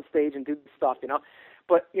get up on stage and do stuff,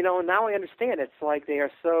 But, now I understand. It's like they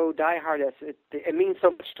are so diehard. It means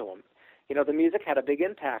so much to them. The music had a big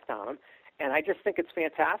impact on them. And I just think it's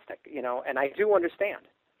fantastic, and I do understand,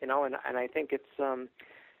 and I think it's,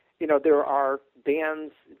 there are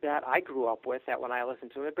bands that I grew up with that when I listen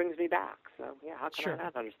to them, it brings me back. So, yeah, how can I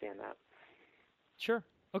not understand that? Sure.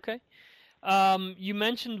 Okay. You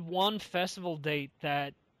mentioned one festival date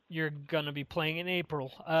that you're going to be playing in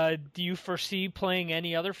April. Do you foresee playing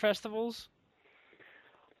any other festivals?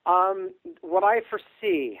 What I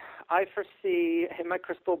foresee in my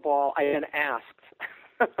crystal ball, I've been asked.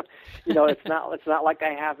 It's not like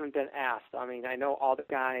I haven't been asked. I mean, I know all the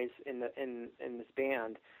guys in this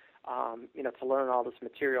band, to learn all this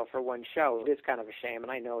material for one show. It is kind of a shame,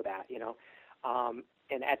 and I know that,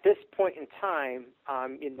 and at this point in time,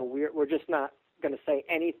 we're just not going to say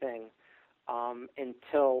anything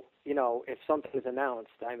until, if something is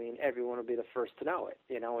announced. I mean, everyone will be the first to know it.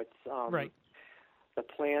 It's right. The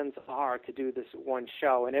plans are to do this one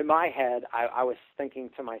show. And in my head, I was thinking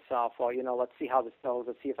to myself, well, let's see how this goes.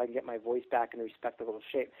 Let's see if I can get my voice back in a respectable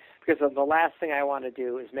shape. Because the last thing I want to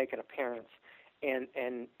do is make an appearance and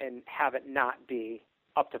have it not be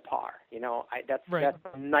up to par. That's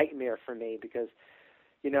a nightmare for me because,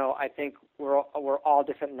 I think we're all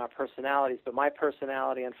different in our personalities. But my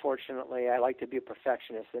personality, unfortunately, I like to be a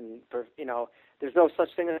perfectionist. And, there's no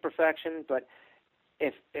such thing as perfection, but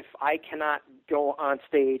if I cannot go on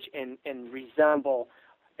stage and resemble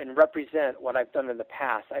and represent what I've done in the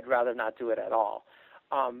past, I'd rather not do it at all.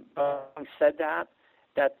 But having said that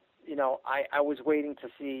I was waiting to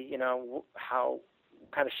see, how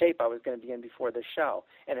kind of shape I was going to be in before the show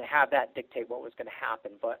and have that dictate what was going to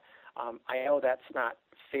happen. But I know that's not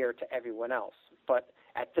fair to everyone else. But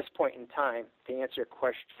at this point in time, to answer your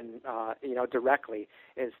question, directly,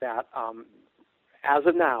 is that as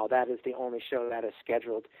of now, that is the only show that is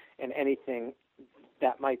scheduled, and anything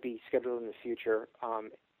that might be scheduled in the future,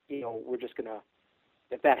 we're just going to,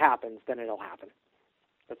 if that happens, then it'll happen.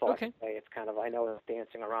 That's all I can say. It's kind of, I know it's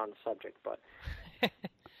dancing around the subject, but.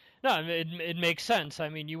 No, it makes sense. I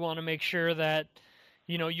mean, you want to make sure that,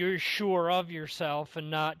 you're sure of yourself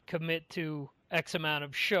and not commit to X amount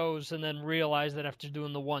of shows and then realize that after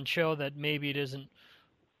doing the one show that maybe it isn't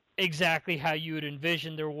exactly how you had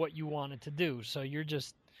envisioned or what you wanted to do. So you're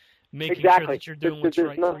just making sure that you're doing what's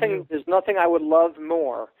right for you. There's nothing I would love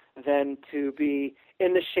more than to be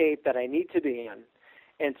in the shape that I need to be in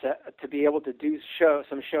and to be able to do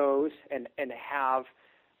some shows and have,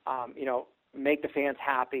 make the fans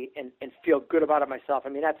happy and feel good about it myself. I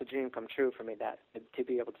mean, that's a dream come true for me, that to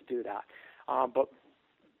be able to do that. But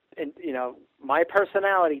my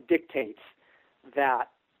personality dictates that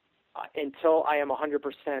until I am 100%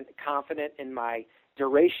 confident in my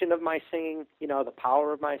duration of my singing, the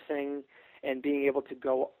power of my singing, and being able to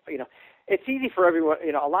go, it's easy for everyone,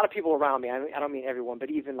 a lot of people around me, I don't mean everyone, but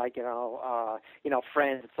even like,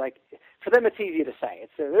 friends, it's like, for them it's easy to say.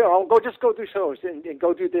 It's, just go do shows and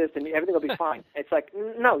go do this and everything will be fine. It's like,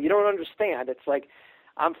 no, you don't understand. It's like,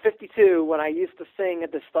 I'm 52. When I used to sing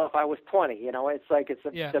at this stuff, I was 20. It's like, it's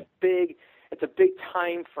a big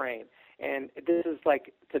time frame. And this is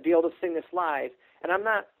like, to be able to sing this live, and I'm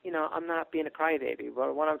not being a crybaby,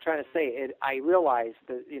 but what I'm trying to say, I realize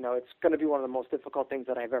that, it's going to be one of the most difficult things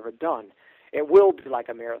that I've ever done. It will be like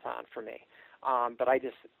a marathon for me. But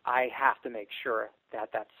I have to make sure that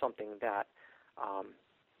that's something that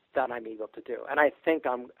I'm able to do. And I think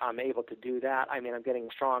I'm able to do that. I mean, I'm getting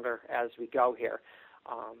stronger as we go here.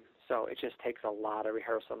 So it just takes a lot of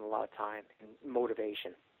rehearsal and a lot of time and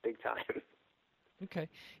motivation, big time. Okay.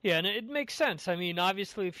 Yeah, and it makes sense. I mean,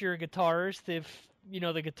 obviously, if you're a guitarist, if,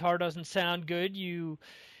 the guitar doesn't sound good, you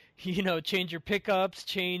change your pickups,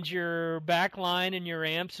 change your back line and your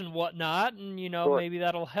amps and whatnot, and, Sure. maybe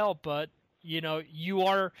that'll help. But, you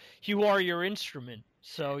are your instrument.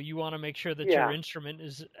 So you want to make sure that your instrument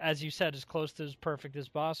is, as you said, as close to as perfect as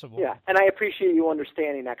possible. Yeah, and I appreciate you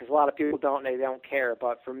understanding that, because a lot of people don't, they don't care.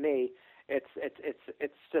 But for me, it's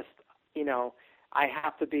just, I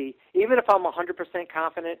have to be, even if I'm 100%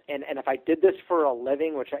 confident, and if I did this for a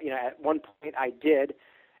living, which, at one point I did,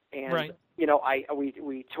 and, right.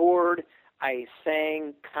 We toured, I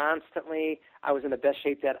sang constantly, I was in the best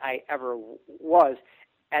shape that I ever was,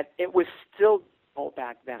 and it was still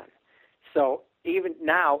back then. So even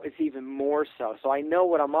now, it's even more so. So I know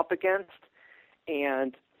what I'm up against,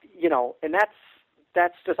 and, and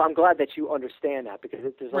that's just, I'm glad that you understand that, because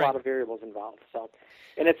there's a lot of variables involved. So,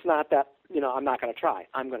 and it's not that, I'm not going to try.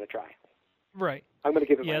 I'm going to try. Right. I'm going to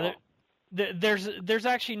give it my all. There's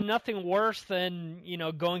actually nothing worse than,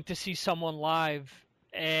 going to see someone live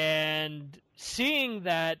and seeing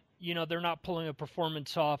that, they're not pulling a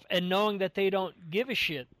performance off, and knowing that they don't give a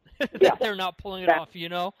shit that they're not pulling it off,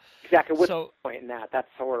 Exactly. What's the point in that? That's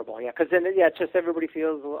horrible. Yeah, because then, it's just everybody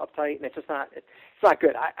feels a little uptight, and it's just not, it's not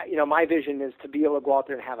good. My vision is to be able to go out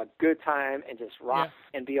there and have a good time and just rock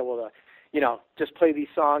and be able to, just play these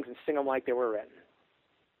songs and sing them like they were written.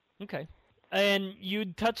 Okay. And you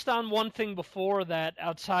touched on one thing before, that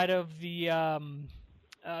outside of the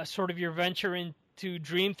sort of your venture into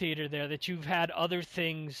Dream Theater there, that you've had other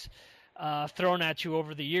things thrown at you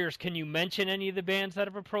over the years. Can you mention any of the bands that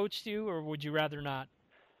have approached you, or would you rather not?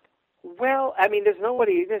 Well, I mean, there's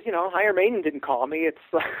nobody, Iron Maiden didn't call me. It's,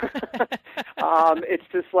 it's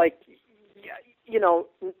just like,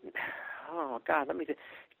 oh God, let me just,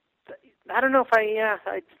 I don't know if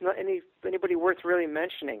it's not anybody worth really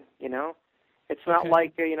mentioning, It's not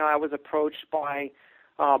like, I was approached by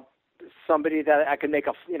somebody that I could make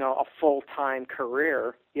a full-time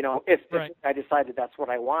career, if I decided that's what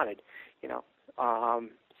I wanted,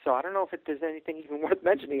 So I don't know if there's anything even worth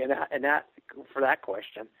mentioning in that for that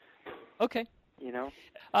question. Okay.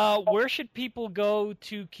 Where should people go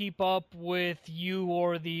to keep up with you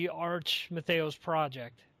or the Arch Matheos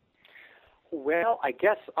project? Well, I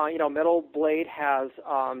guess, Metal Blade has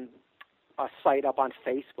a site up on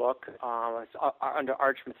Facebook under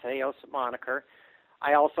Arch Matheos moniker.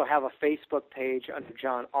 I also have a Facebook page under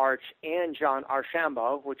John Arch and John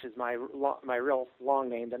Archambault, which is my real long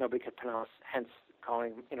name that nobody could pronounce, hence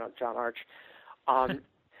calling John Arch.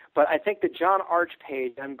 But I think the John Arch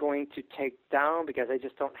page I'm going to take down, because I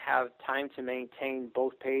just don't have time to maintain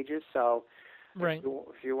both pages. So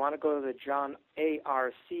if you want to go to the John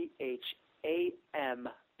Archambault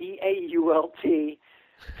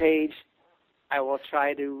page, I will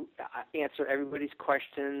try to answer everybody's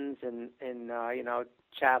questions and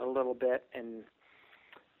chat a little bit and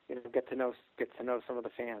get to know some of the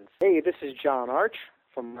fans. Hey, this is John Arch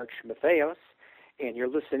from Arch Matheos, and you're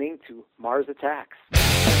listening to Mars Attacks.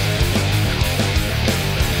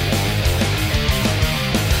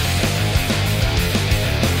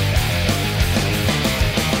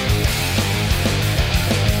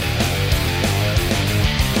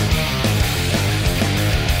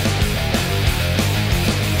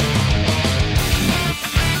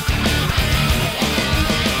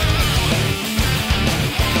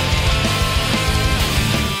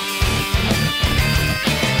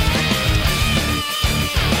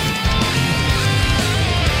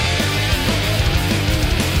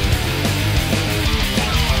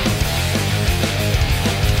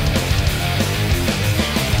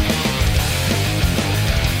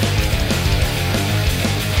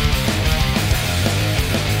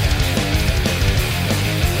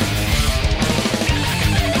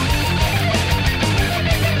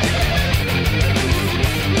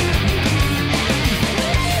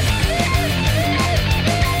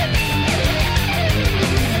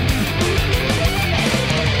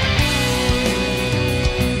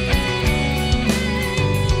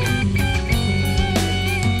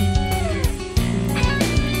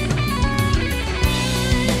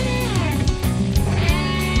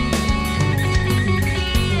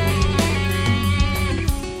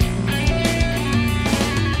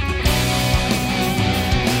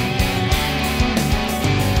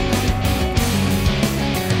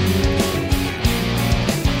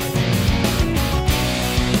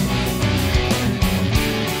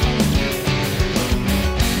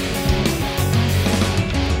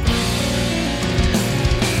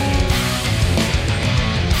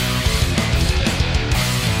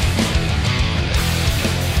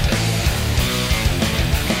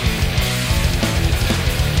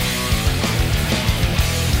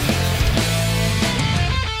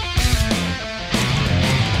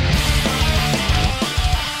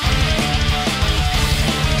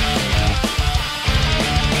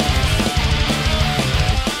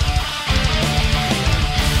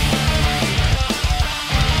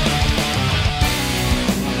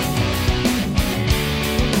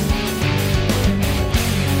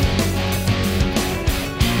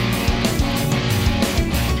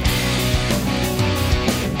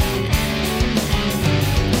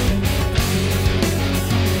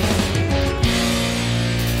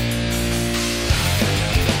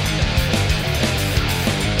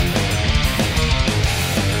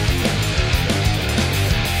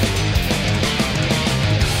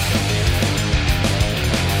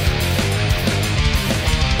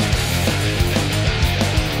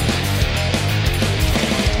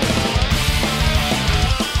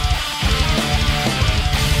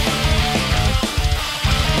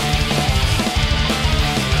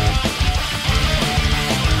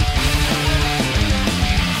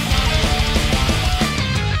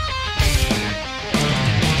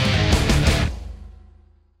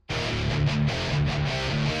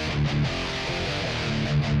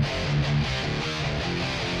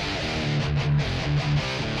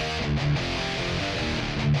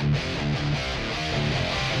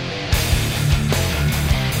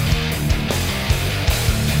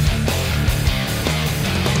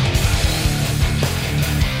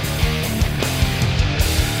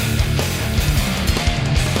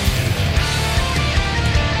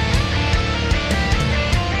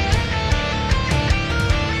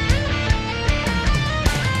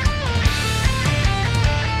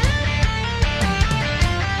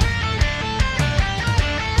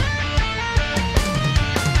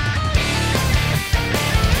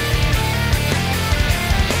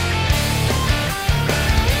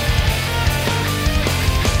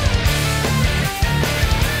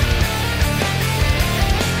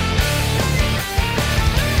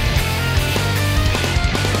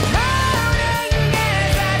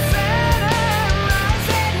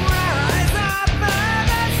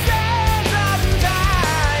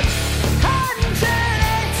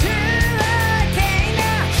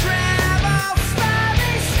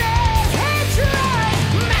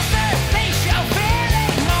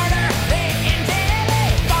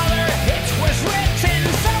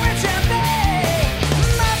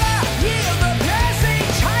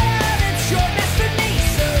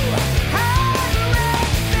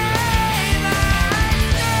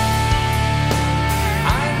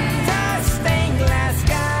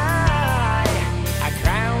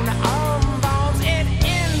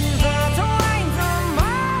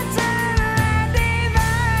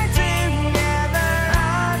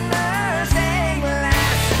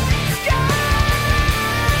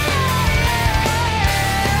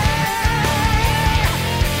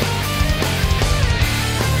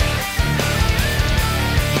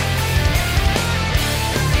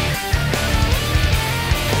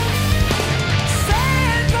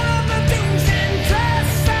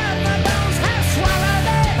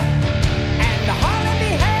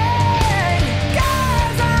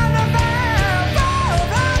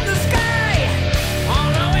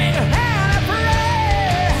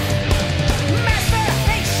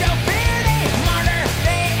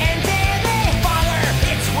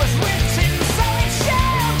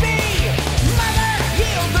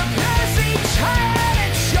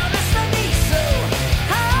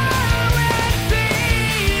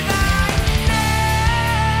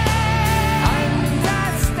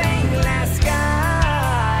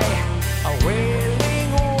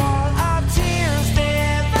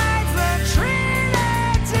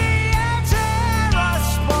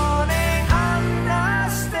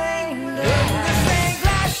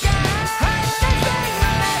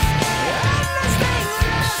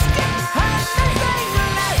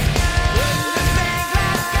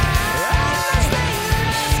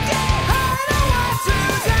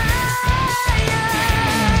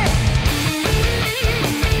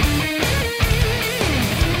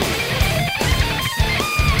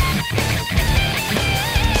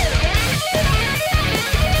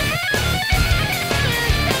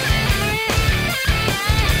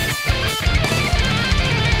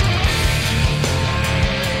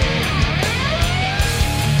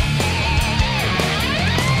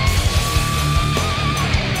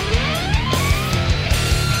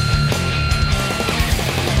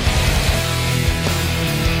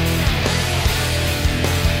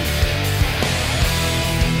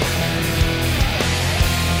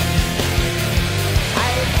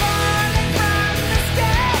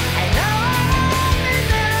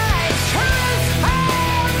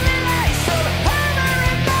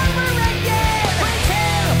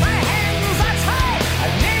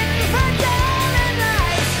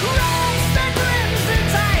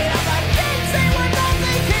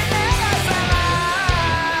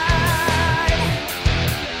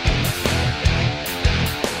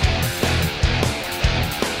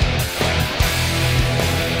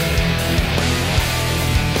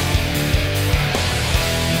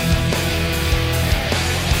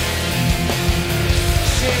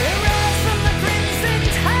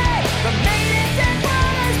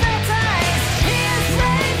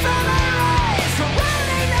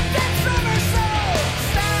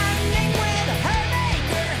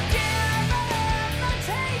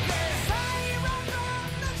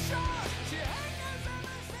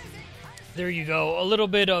 there you go. A little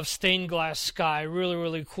bit of Stained Glass Sky. Really,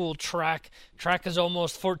 really cool track. Track is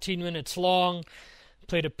almost 14 minutes long.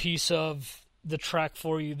 Played a piece of the track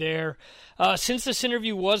for you there. Since this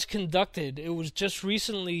interview was conducted, it was just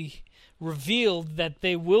recently revealed that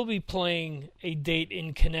they will be playing a date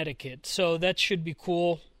in Connecticut. So that should be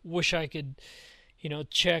cool. Wish I could,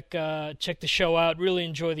 check the show out. Really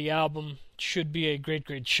enjoy the album. Should be a great,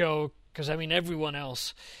 great show. Because, everyone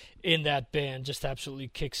else in that band just absolutely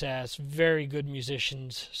kicks ass. Very good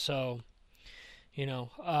musicians. So,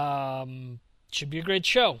 should be a great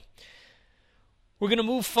show. We're going to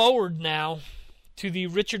move forward now to the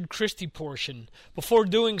Richard Christy portion. Before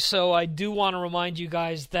doing so, I do want to remind you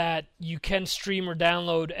guys that you can stream or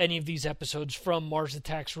download any of these episodes from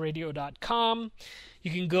MarsAttacksRadio.com.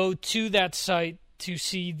 You can go to that site to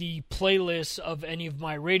see the playlist of any of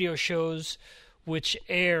my radio shows which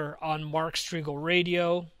air on Mark Striegel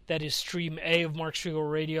Radio. That is Stream A of Mark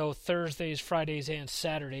Striegel Radio, Thursdays, Fridays, and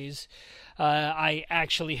Saturdays. I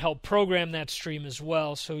actually help program that stream as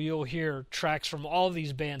well, so you'll hear tracks from all of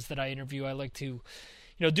these bands that I interview. I like to,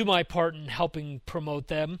 do my part in helping promote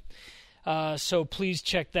them. So please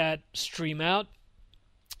check that stream out.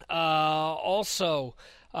 Also,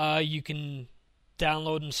 you can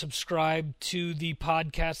download and subscribe to the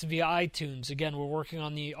podcast via iTunes. Again, we're working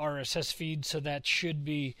on the RSS feed, so that should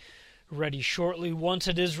be ready shortly. Once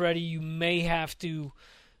it is ready, you may have to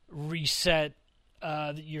reset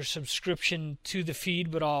your subscription to the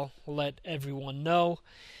feed, but I'll let everyone know.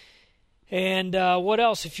 And what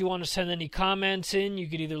else? If you want to send any comments in, you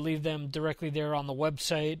could either leave them directly there on the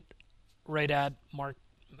website, right at Mark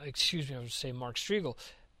Striegel.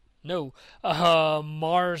 No,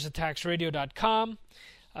 MarsAttacksRadio.com.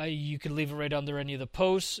 You can leave it right under any of the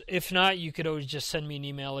posts. If not, you could always just send me an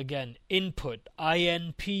email again. Input,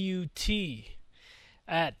 INPUT,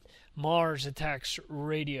 at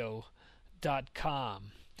MarsAttacksRadio.com.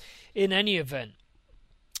 In any event,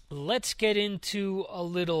 let's get into a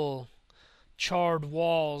little Charred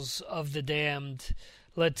Walls of the Damned.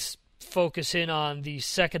 Let's focus in on the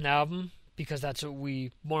second album, because that's what we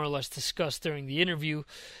more or less discussed during the interview.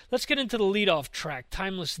 Let's get into the lead-off track,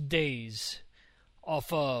 Timeless Days,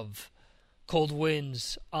 off of Cold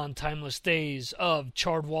Winds on Timeless Days of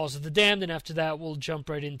Charred Walls of the Damned, and after that we'll jump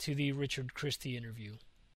right into the Richard Christy interview.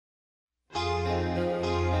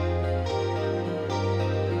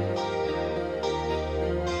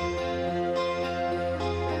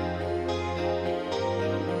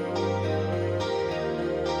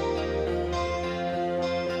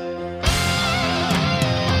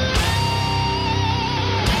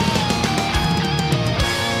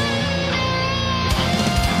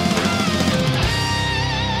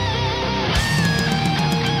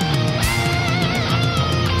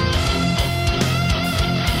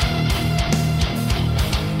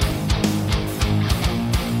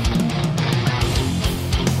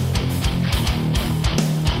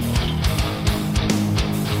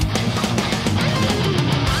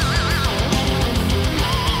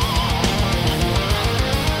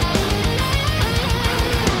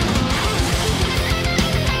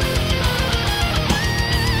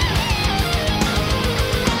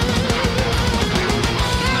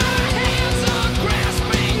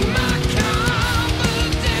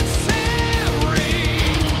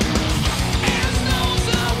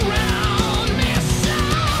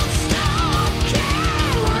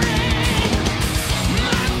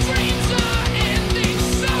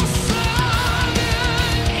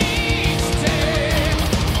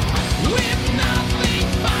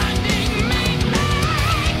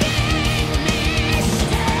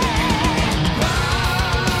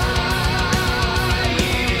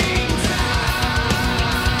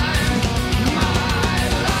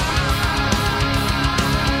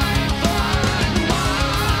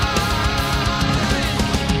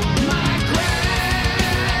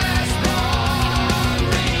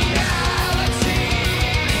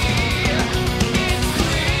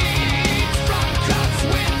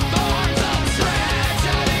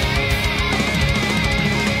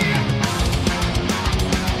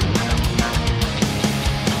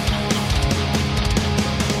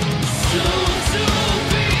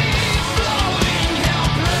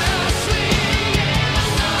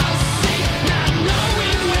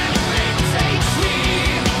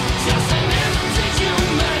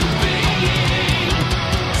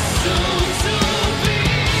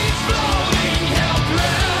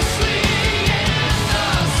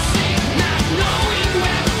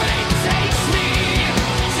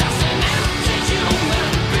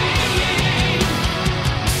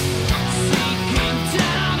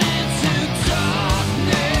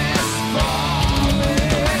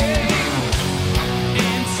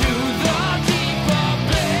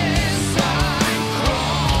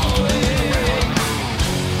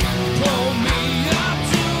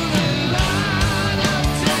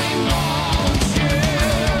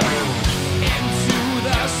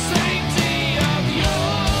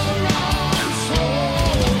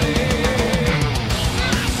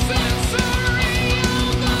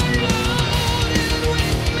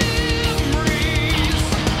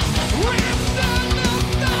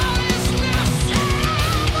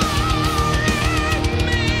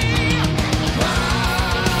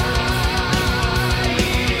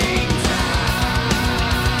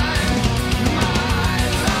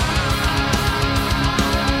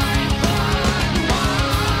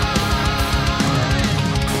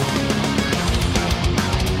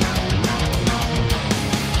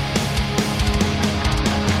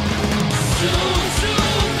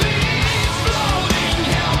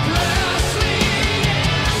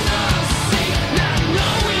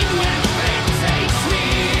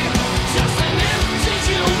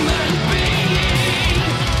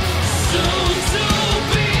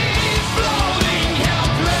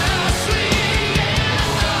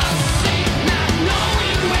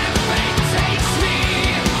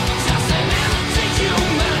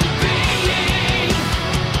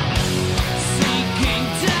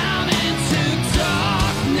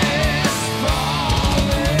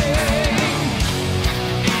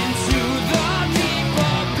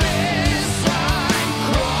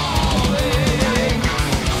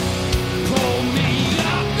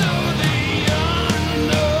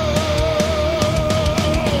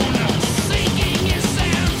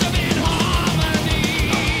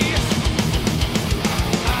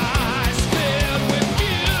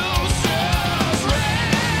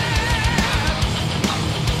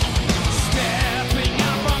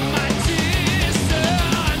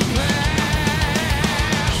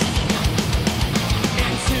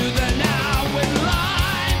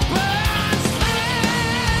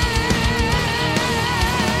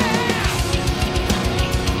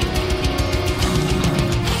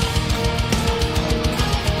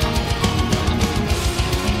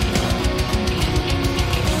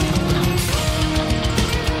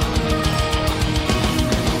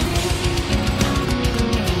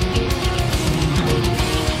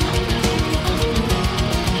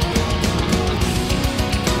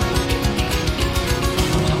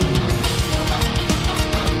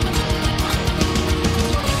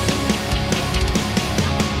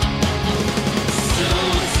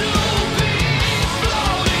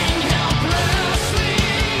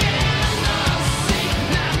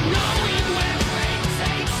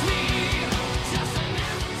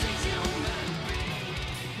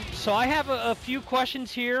 I have a few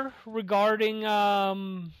questions here regarding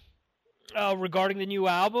regarding the new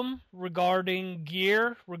album, regarding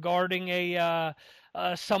gear, regarding a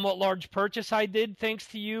somewhat large purchase I did thanks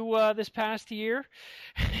to you this past year,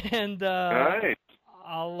 and Right.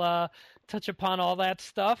 I'll touch upon all that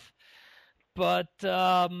stuff. But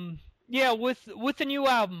yeah, with the new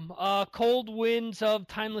album, Cold Winds of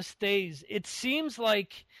Timeless Days, it seems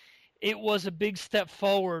like it was a big step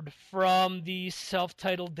forward from the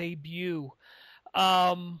self-titled debut.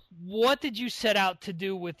 What did you set out to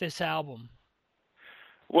do with this album?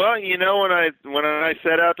 Well, when I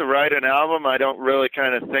set out to write an album, I don't really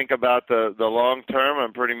kind of think about the long term.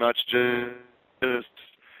 I'm pretty much just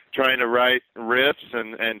trying to write riffs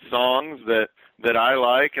and songs that I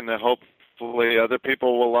like and that hopefully other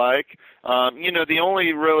people will like. The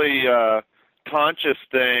only really conscious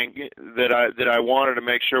thing that I wanted to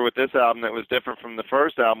make sure with this album that was different from the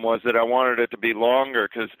first album was that I wanted it to be longer,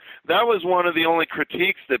 because that was one of the only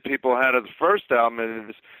critiques that people had of the first album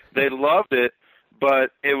is they loved it,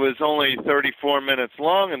 but it was only 34 minutes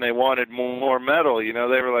long and they wanted more metal. They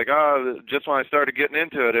were like, oh, just when I started getting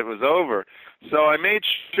into it, it was over. So I made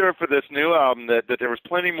sure for this new album that there was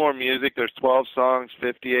plenty more music. There's 12 songs,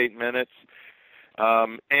 58 minutes. But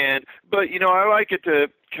I like it to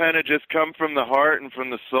kind of just come from the heart and from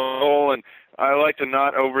the soul, and I like to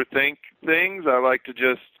not overthink things. I like to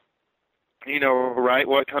just, write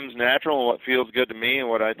what comes natural and what feels good to me and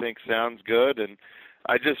what I think sounds good, and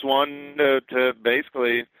I just wanted to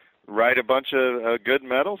basically write a bunch of good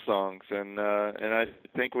metal songs, and I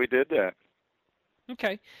think we did that.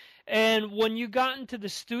 Okay. And when you got into the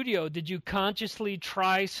studio, did you consciously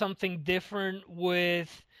try something different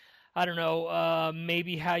with, I don't know,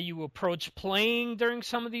 maybe how you approach playing during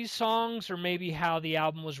some of these songs, or maybe how the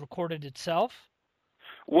album was recorded itself?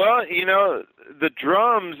 Well, the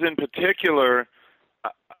drums in particular,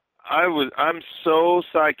 I'm so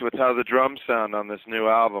psyched with how the drums sound on this new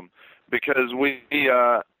album, because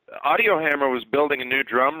Audio Hammer was building a new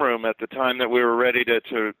drum room at the time that we were ready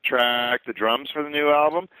to track the drums for the new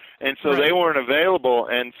album, and so They weren't available,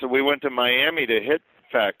 and so we went to Miami to Hit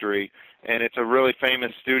Factory, and it's a really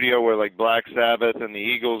famous studio where like Black Sabbath and the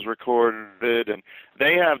Eagles recorded, and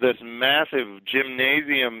they have this massive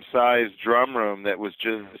gymnasium-sized drum room that was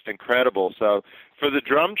just incredible. So for the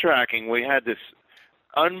drum tracking, we had this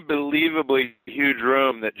unbelievably huge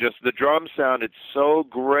room that just the drums sounded so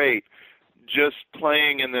great just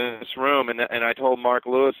playing in this room, and I told Mark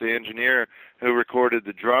Lewis, the engineer who recorded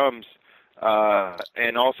the drums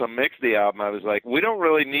and also mixed the album, I was like, we don't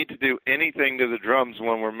really need to do anything to the drums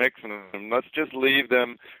when we're mixing them. Let's just leave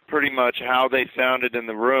them pretty much how they sounded in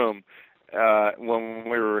the room when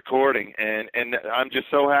we were recording, and I'm just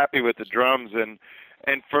so happy with the drums, and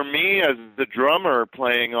for me as the drummer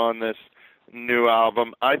playing on this new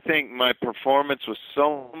album, I think my performance was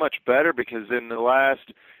so much better because in the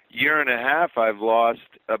last year and a half I've lost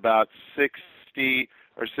about 60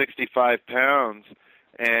 or 65 pounds,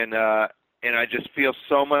 and I just feel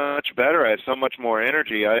so much better. I have so much more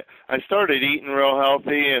energy. I started eating real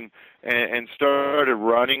healthy and started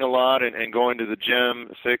running a lot and going to the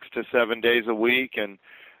gym 6 to 7 days a week, and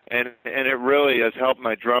it really has helped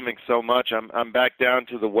my drumming so much. I'm back down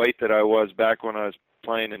to the weight that I was back when I was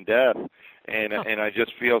playing in Death, and I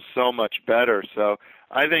just feel so much better. So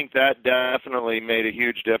I think that definitely made a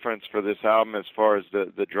huge difference for this album as far as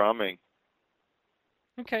the drumming.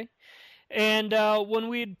 Okay. And when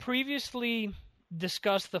we had previously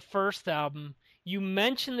discussed the first album, you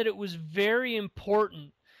mentioned that it was very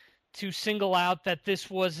important to single out that this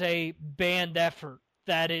was a band effort,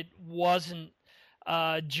 that it wasn't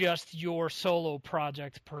just your solo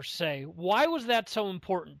project per se. Why was that so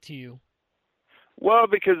important to you? Well,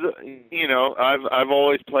 because I've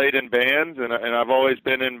always played in bands, and I've always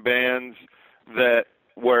been in bands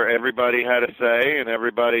where everybody had a say and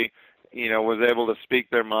everybody was able to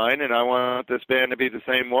speak their mind, and I want this band to be the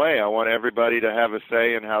same way. I want everybody to have a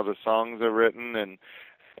say in how the songs are written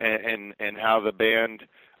and how the band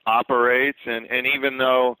operates, and even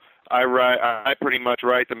though I pretty much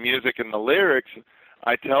write the music and the lyrics,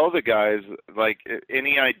 I tell the guys, like,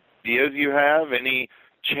 any ideas you have, any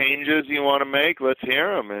changes you want to make, let's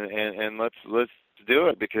hear them, and let's do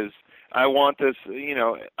it, because I want this,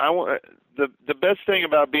 I want the best thing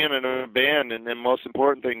about being in a band, and the most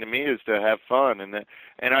important thing to me, is to have fun,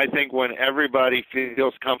 and I think when everybody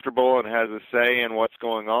feels comfortable and has a say in what's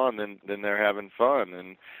going on, then they're having fun,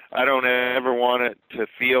 and I don't ever want it to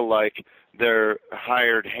feel like they're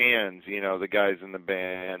hired hands, the guys in the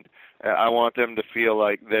band. I want them to feel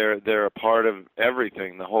like they're a part of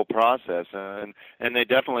everything, the whole process, and they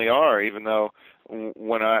definitely are. Even though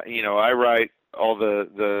when I write all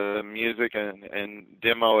the music and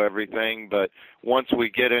demo everything. But once we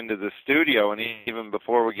get into the studio, and even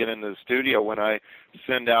before we get into the studio, when I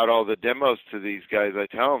send out all the demos to these guys, I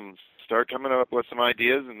tell them, start coming up with some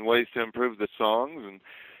ideas and ways to improve the songs,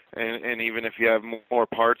 and even if you have more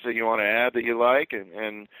parts that you want to add that you like,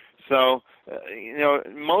 and so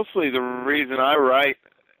mostly the reason I write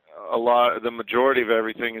the majority of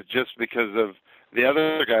everything is just because of the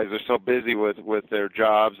other guys are so busy with their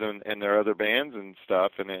jobs and their other bands and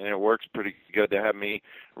stuff, and it works pretty good to have me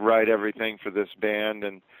write everything for this band,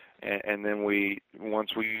 and then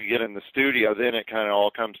once we get in the studio, then it kind of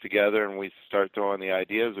all comes together and we start throwing the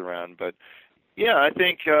ideas around. But yeah, I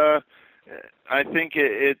think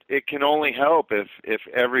it can only help if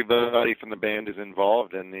everybody from the band is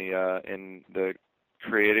involved in the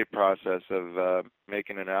creative process of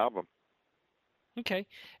making an album. Okay.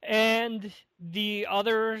 And the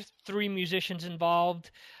other three musicians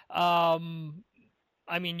involved, I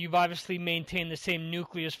mean, you've obviously maintained the same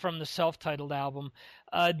nucleus from the self-titled album.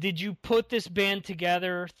 Did you put this band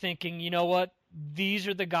together thinking, you know what, these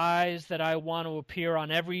are the guys that I want to appear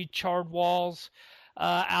on every Charred Walls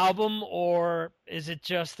album, or is it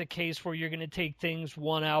just the case where you're going to take things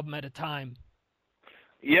one album at a time?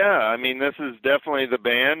 Yeah, I mean, this is definitely the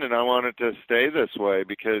band, and I want it to stay this way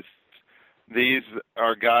because these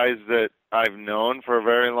are guys that I've known for a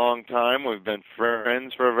very long time. We've been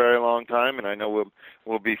friends for a very long time, and I know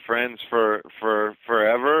we'll be friends for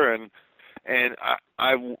forever. And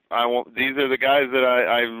I won't, these are the guys that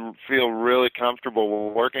I feel really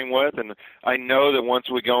comfortable working with, and I know that once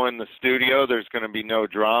we go in the studio, there's going to be no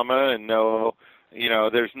drama and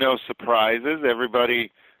there's no surprises.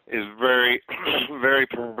 Everybody is very very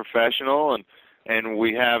professional, and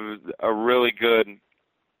we have a really good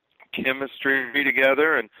chemistry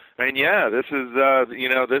together, and yeah, this is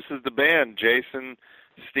the band, Jason,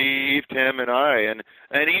 Steve, Tim, and I, and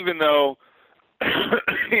even though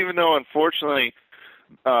unfortunately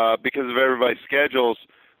because of everybody's schedules,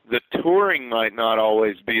 the touring might not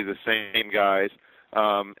always be the same guys,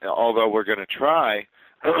 although we're going to try.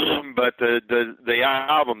 But the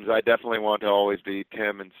albums, I definitely want to always be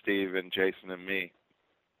Tim and Steve and Jason and me.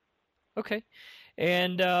 Okay.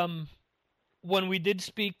 And when we did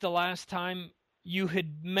speak the last time, you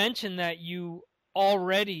had mentioned that you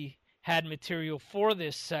already had material for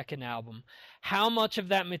this second album. How much of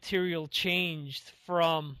that material changed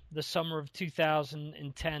from the summer of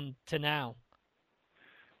 2010 to now?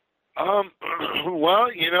 Well,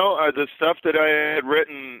 the stuff that I had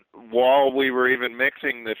written while we were even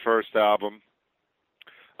mixing the first album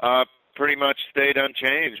pretty much stayed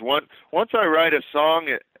unchanged. Once I write a song,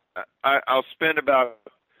 I'll spend about,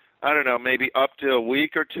 I don't know, maybe up to a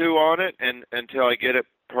week or two on it, and until I get it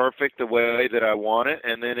perfect the way that I want it,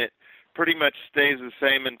 and then it pretty much stays the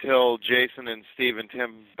same until Jason and Steve and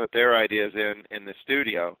Tim put their ideas in the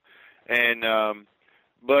studio. And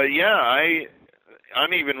but yeah,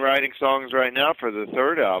 I'm even writing songs right now for the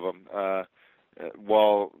third album.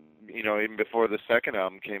 While even before the second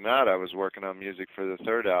album came out, I was working on music for the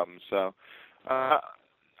third album. So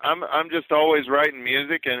I'm just always writing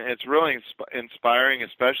music, and it's really inspiring,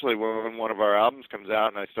 especially when one of our albums comes out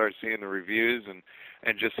and I start seeing the reviews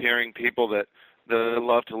and just hearing people that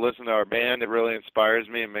love to listen to our band. It really inspires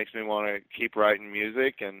me and makes me want to keep writing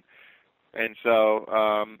music, and so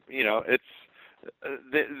it's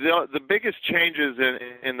the biggest changes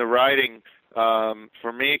in the writing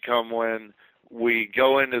for me come when we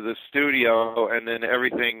go into the studio and then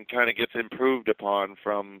everything kind of gets improved upon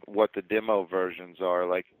from what the demo versions are.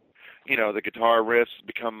 Like, the guitar riffs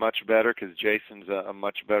become much better because Jason's a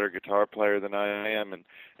much better guitar player than I am,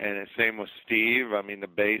 and same with Steve. I mean, the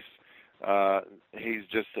bass, he's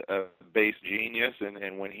just a bass genius,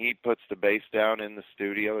 and when he puts the bass down in the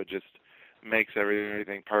studio, it just makes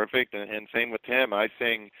everything perfect. And same with Tim. I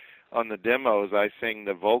sing on the demos, I sing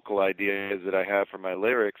the vocal ideas that I have for my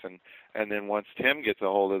lyrics, and then once Tim gets a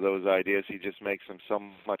hold of those ideas, he just makes them so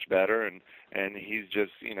much better, and he's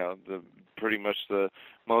just pretty much the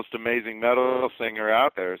most amazing metal singer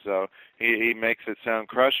out there. So he makes it sound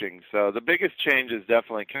crushing. So the biggest changes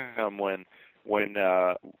definitely come when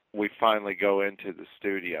we finally go into the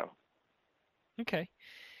studio. Okay.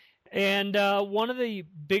 And one of the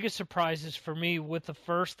biggest surprises for me with the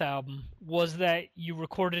first album was that you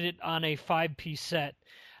recorded it on a 5-piece set.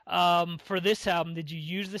 For this album, did you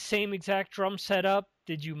use the same exact drum setup?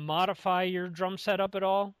 Did you modify your drum setup at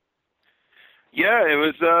all? Yeah, it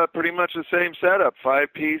was pretty much the same setup,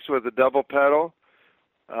 5-piece with a double pedal.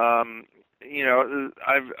 I've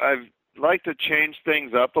liked to change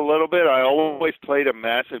things up a little bit. I always played a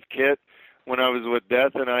massive kit when I was with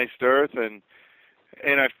Death and Iced Earth, and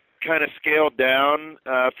I kind of scaled down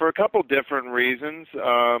for a couple different reasons.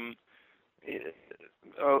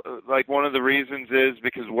 Like one of the reasons is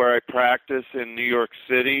because where I practice in New York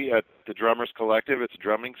City at the Drummers Collective, it's a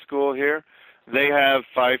drumming school here. They have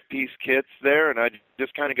 5-piece kits there, and I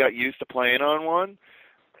just kind of got used to playing on one.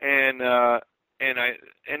 And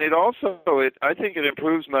it also I think it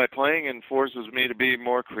improves my playing and forces me to be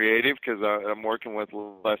more creative because I'm working with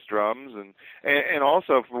less drums, and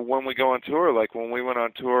also for when we go on tour, like when we went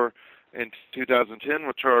on tour in 2010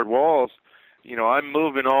 with Charred Walls. I'm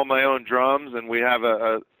moving all my own drums, and we have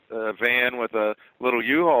a van with a little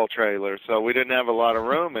U-Haul trailer, so we didn't have a lot of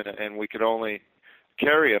room, and we could only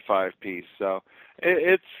carry a 5-piece. So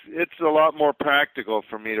it's a lot more practical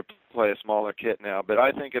for me to play a smaller kit now. But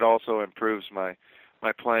I think it also improves my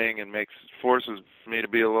playing and forces me to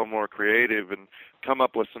be a little more creative and come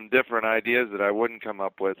up with some different ideas that I wouldn't come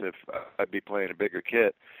up with if I'd be playing a bigger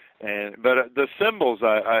kit. But the cymbals,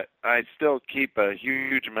 I still keep a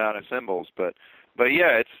huge amount of cymbals, but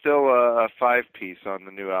yeah, it's still a 5-piece on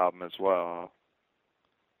the new album as well.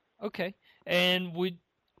 Okay. And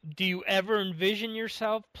do you ever envision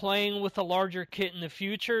yourself playing with a larger kit in the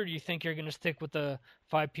future, or do you think you're going to stick with the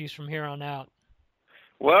 5-piece from here on out?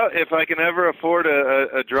 Well, if I can ever afford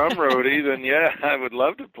a drum roadie, then yeah, I would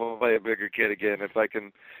love to play a bigger kit again. If I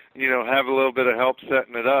can, have a little bit of help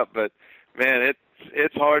setting it up. But man,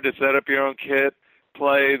 it's hard to set up your own kit,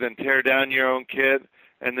 play, then tear down your own kit,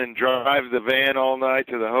 and then drive the van all night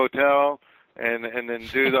to the hotel, and then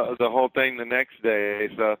do the whole thing the next day.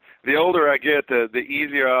 So the older I get, the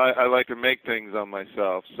easier I like to make things on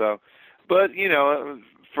myself. So, but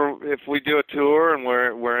if we do a tour and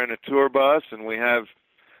we're in a tour bus and we have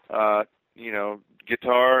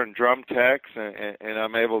guitar and drum techs, and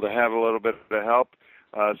I'm able to have a little bit of help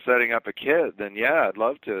setting up a kit, then yeah, I'd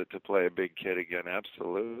love to play a big kit again,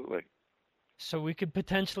 absolutely. So we could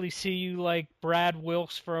potentially see you like Brad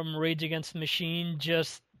Wilkes from Rage Against the Machine,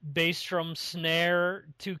 just bass drum, snare,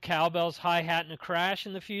 2 cowbells, hi-hat, and a crash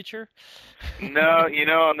in the future? No,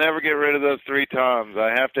 I'll never get rid of those 3 toms.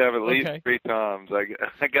 I have to have at least 3 toms. I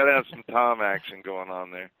got to have some tom action going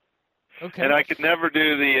on there. Okay. And I could never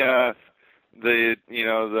do the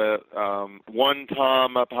 1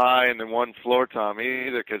 tom up high and then 1 floor tom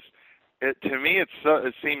either, because to me it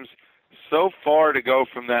seems so far to go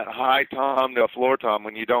from that high tom to a floor tom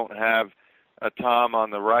when you don't have a tom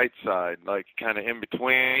on the right side, like kind of in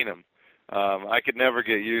between them. I could never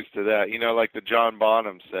get used to that, like the John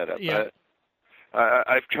Bonham setup. Yeah.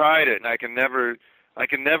 I've tried it, and I can never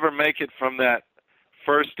make it from that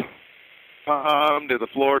first tom to the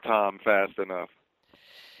floor tom fast enough.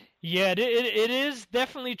 Yeah, it is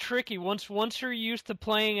definitely tricky. Once you're used to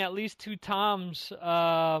playing at least 2 toms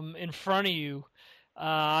in front of you,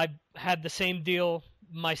 I had the same deal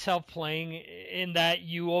myself playing, in that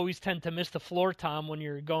you always tend to miss the floor tom when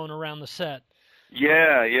you're going around the set.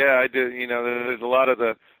 Yeah, I do. There's a lot of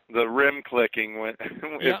the rim clicking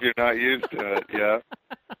if you're not used to it. Yeah.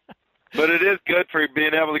 But it is good for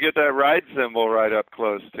being able to get that ride cymbal right up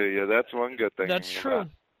close to you. That's one good thing. That's true.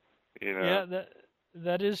 Yeah,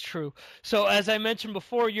 that is true. So as I mentioned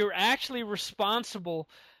before, you're actually responsible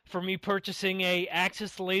for me purchasing a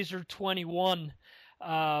Axis Laser 21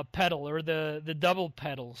 pedal, or the double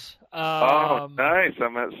pedals. Oh, nice!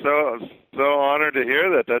 I'm so honored to hear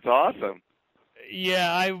that. That's awesome.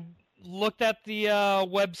 Yeah, I looked at the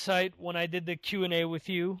website when I did the Q&A with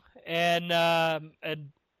you, and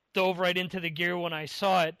dove right into the gear when I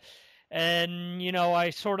saw it. And I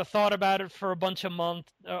sort of thought about it for a bunch of months,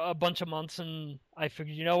 and I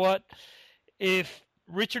figured, you know what? If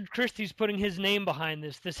Richard Christy's putting his name behind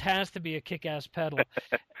this has to be a kick-ass pedal.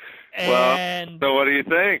 Well, so what do you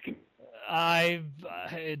think?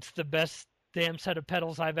 It's the best damn set of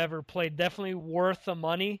pedals I've ever played. Definitely worth the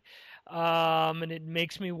money. And it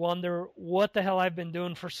makes me wonder what the hell I've been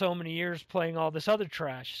doing for so many years playing all this other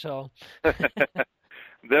trash. So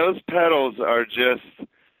those pedals are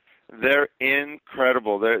they're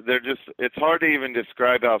incredible. They're just, it's hard to even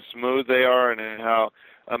describe how smooth they are and how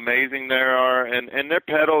amazing they are. And their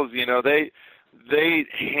pedals, they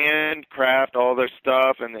handcraft all their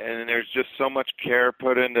stuff, and there's just so much care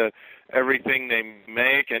put into everything they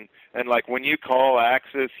make. And like when you call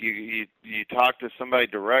Axis, you talk to somebody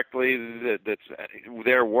directly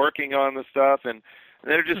they're working on the stuff, and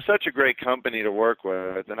they're just such a great company to work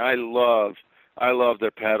with. And I love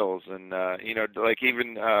their pedals, and like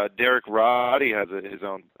even Derek Roddy has his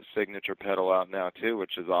own signature pedal out now too,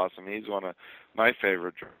 which is awesome. He's one of my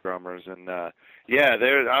favorite drummers, and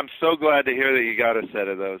I'm so glad to hear that you got a set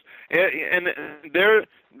of those. And they're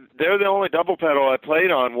the only double pedal I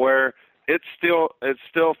played on where it still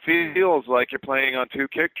feels like you're playing on two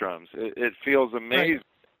kick drums. It feels amazing. Right.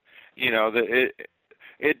 You know,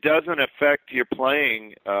 it doesn't affect your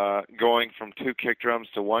playing going from two kick drums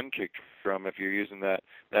to one kick drum if you're using that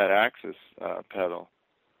Axis pedal.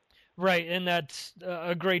 Right, and that's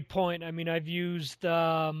a great point. I mean, I've used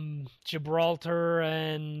Gibraltar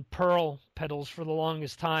and Pearl pedals for the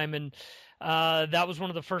longest time, and that was one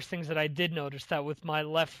of the first things that I did notice, that with my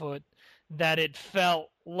left foot, that it felt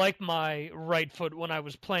like my right foot when I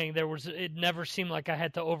was playing. It never seemed like I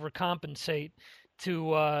had to overcompensate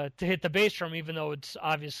to hit the bass drum, even though it's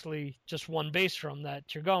obviously just one bass drum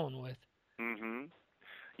that you're going with. Mhm.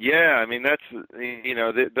 Yeah, I mean that's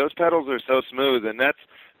those pedals are so smooth, and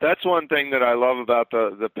that's one thing that I love about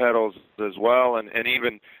the pedals as well, and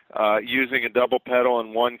even using a double pedal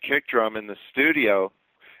and one kick drum in the studio,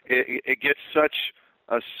 it gets such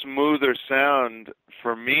a smoother sound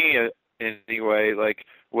for me anyway. Like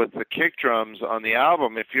with the kick drums on the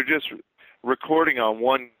album, if you're just recording on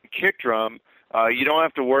one kick drum, you don't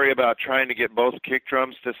have to worry about trying to get both kick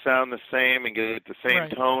drums to sound the same and get the same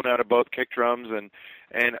tone out of both kick drums.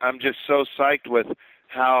 And I'm just so psyched with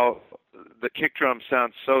how the kick drum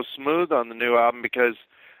sounds so smooth on the new album, because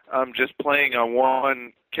I'm just playing on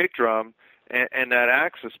one kick drum, and that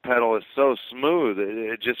Axis pedal is so smooth.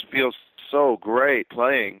 It just feels so great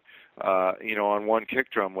playing, on one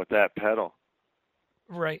kick drum with that pedal.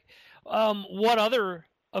 Right. What other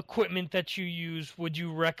equipment that you use would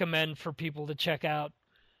you recommend for people to check out?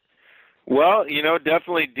 Well,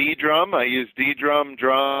 definitely D-Drum. I use D-Drum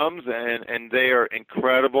drums, and they are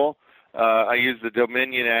incredible. I use the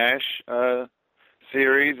Dominion Ash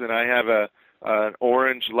series, and I have an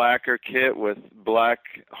orange lacquer kit with black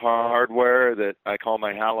hardware that I call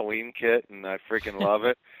my Halloween kit, and I freaking love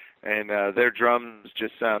it. And their drums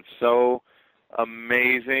just sound so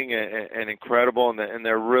amazing and incredible, and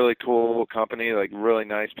they're really cool company, like really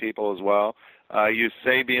nice people as well. I use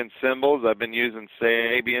Sabian cymbals. I've been using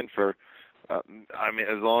Sabian for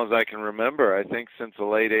as long as I can remember. I think since the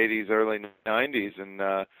late '80s, early '90s, and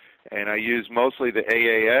I use mostly the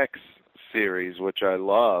AAX series, which I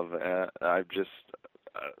love. I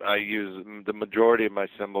use the majority of my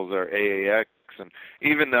cymbals are AAX, and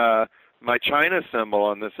even my China cymbal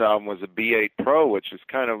on this album was a B8 Pro, which is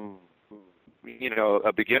kind of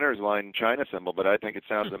a beginner's line China cymbal, but I think it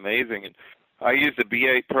sounds amazing. And I used the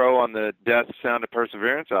B8 Pro on the Death Sound of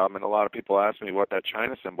Perseverance album, and a lot of people asked me what that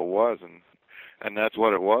China cymbal was, and that's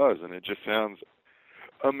what it was, and it just sounds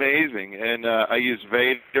amazing. And I use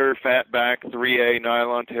Vader Fatback 3A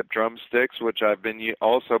nylon tip drumsticks, which I've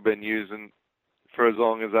also been using for as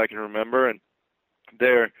long as I can remember, and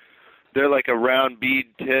they're like a round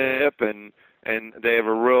bead tip, and they have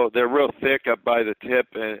they're real thick up by the tip,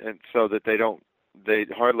 and so that they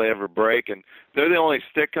hardly ever break. And they're the only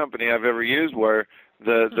stick company I've ever used where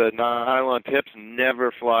the nylon tips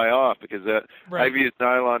never fly off, because I've used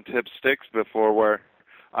nylon tip sticks before where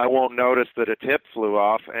I won't notice that a tip flew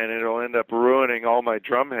off, and it'll end up ruining all my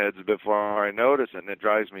drum heads before I notice it, and it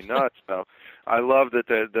drives me nuts. So I love that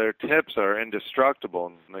their tips are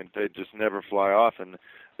indestructible, and they just never fly off, and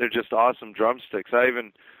they're just awesome drumsticks. They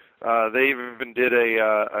even did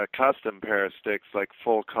a custom pair of sticks, like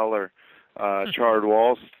full color charred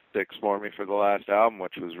wall sticks for me for the last album,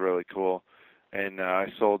 which was really cool. And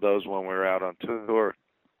I sold those when we were out on tour.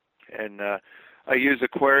 And I use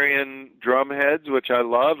Aquarian drum heads, which I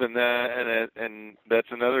love, and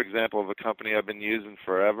that's another example of a company I've been using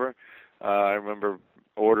forever. I remember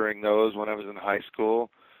ordering those when I was in high school,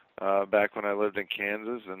 back when I lived in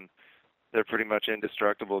Kansas, and they're pretty much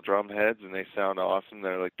indestructible drum heads, and they sound awesome.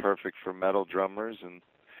 They're like perfect for metal drummers. And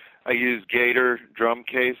I use Gator drum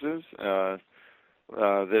cases.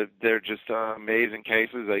 They're just amazing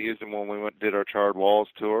cases. I used them when we did our Charred Walls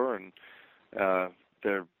tour, and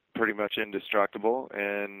they're pretty much indestructible.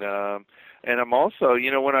 And I'm also,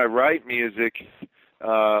 when I write music,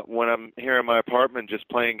 when I'm here in my apartment just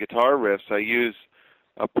playing guitar riffs, I use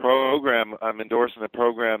a program. I'm endorsing a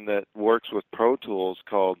program that works with Pro Tools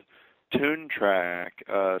called TuneTrack,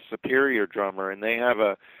 Superior Drummer, and they have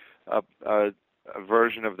a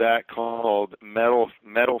version of that called Metal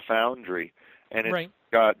Foundry, and it's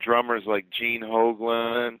got drummers like Gene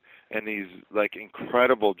Hoglan and these like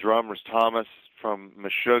incredible drummers, Thomas from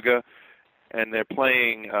Meshuggah, and they're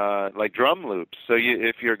playing like drum loops. So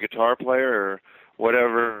if you're a guitar player or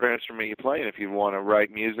whatever instrument you play, and if you want to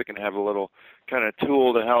write music and have a little kind of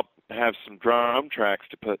tool to help have some drum tracks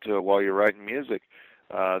to put to it while you're writing music,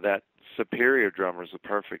 that Superior Drummer is the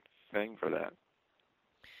perfect thing for that.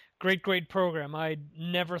 Great program. I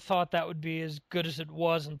never thought that would be as good as it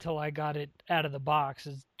was until I got it out of the box.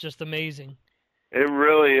 It's just amazing. It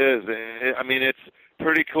really is. I mean, it's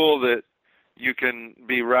pretty cool that you can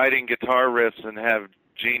be writing guitar riffs and have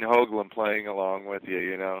Gene Hoglan playing along with you,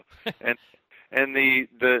 you know. and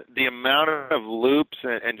the amount of loops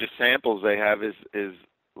and just samples they have is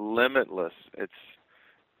limitless.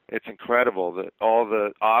 It's incredible, that all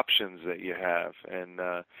the options that you have. And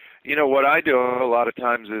you know, what I do a lot of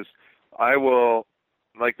times is I will,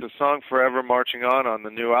 like the song Forever Marching On the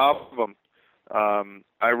new album,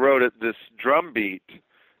 I wrote this drum beat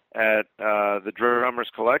at the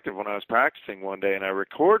Drummers Collective when I was practicing one day, and I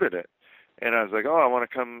recorded it. And I was like, oh, I want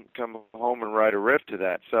to come home and write a riff to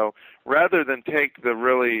that. So rather than take the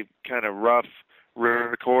really kind of rough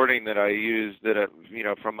recording that I used, you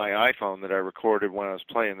know, from my iPhone that I recorded when I was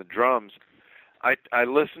playing the drums, I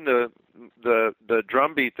listened to the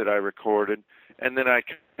drum beat that I recorded, and then I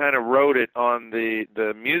kind of wrote it on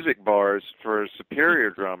the music bars for a Superior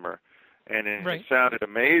drummer, and it sounded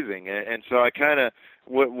amazing. And so I kind of,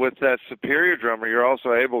 with that Superior drummer, you're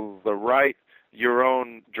also able to write your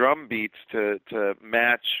own drum beats to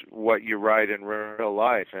match what you write in real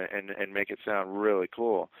life and make it sound really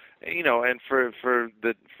cool. You know, and for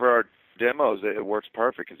our demos, it works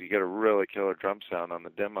perfect because you get a really killer drum sound on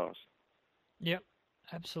the demos. Yep,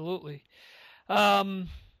 absolutely.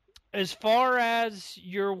 As far as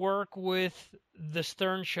your work with the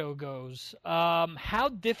Stern Show goes, how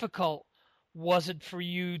difficult was it for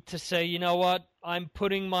you to say, you know what, I'm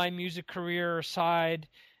putting my music career aside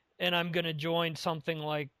and I'm going to join something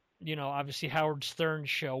like, you know, obviously Howard Stern's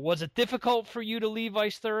show? Was it difficult for you to leave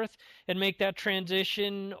Iced Earth and make that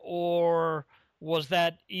transition, or was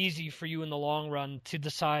that easy for you in the long run to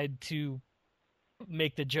decide to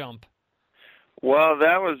make the jump? Well,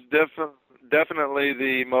 that was definitely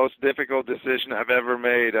the most difficult decision I've ever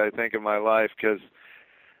made, I think, in my life, because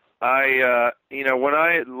you know, when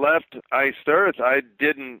I left Iced Earth, I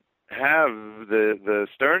didn't have the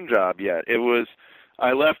Stern job yet.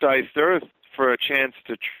 I left Iced Earth for a chance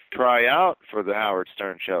to try out for the Howard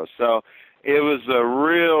Stern show. So it was a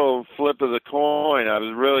real flip of the coin. I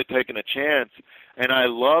was really taking a chance, and I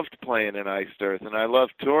loved playing in Iced Earth, and I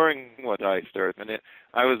loved touring with Iced Earth, and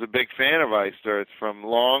I was a big fan of Iced Earth from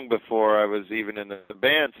long before I was even in the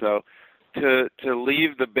band. So to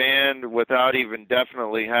leave the band without even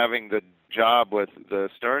definitely having the job with the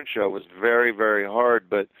Stern show was very, very hard.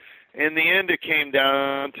 But in the end, it came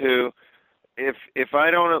down to, if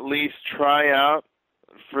I don't at least try out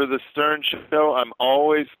for the Stern show, I'm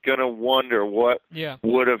always going to wonder what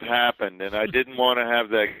would have happened. And I didn't want to have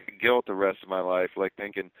that guilt the rest of my life, like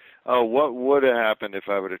thinking, oh, what would have happened if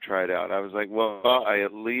I would have tried out? I was like, well, I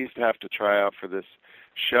at least have to try out for this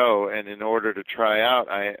show. And in order to try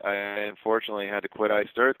out, I unfortunately had to quit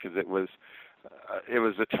Iced Earth, because it was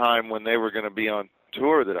a time when they were going to be on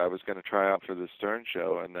tour that I was going to try out for the Stern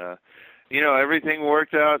show. And you know, everything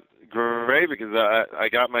worked out great because I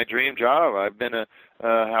got my dream job. I've been a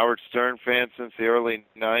Howard Stern fan since the early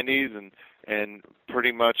 90s and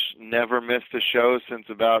pretty much never missed a show since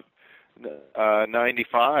about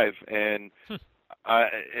 95. And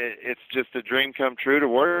it's just a dream come true to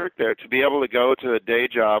work there, to be able to go to a day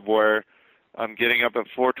job where I'm getting up at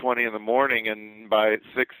 4:20 in the morning, and by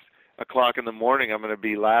 6 o'clock in the morning I'm going to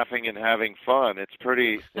be laughing and having fun. It's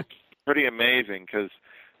pretty amazing, because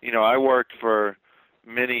you know, I worked for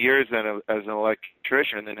many years as an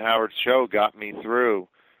electrician, and Howard's show got me through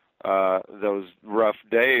those rough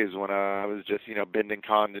days when I was just, you know, bending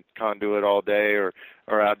conduit all day or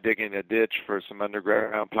out digging a ditch for some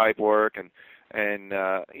underground pipe work. And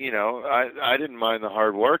you know, I didn't mind the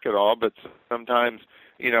hard work at all, but sometimes,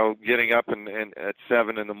 you know, getting up and at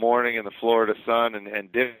 7 in the morning in the Florida sun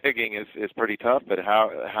and digging is pretty tough. But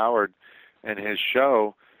Howard and his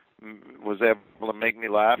show was able to make me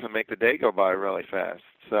laugh and make the day go by really fast.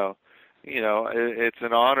 So, you know, it's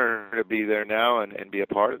an honor to be there now and be a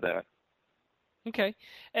part of that. Okay.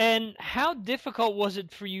 And how difficult was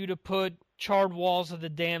it for you to put Charred Walls of the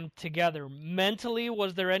Damned together? Mentally,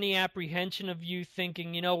 was there any apprehension of you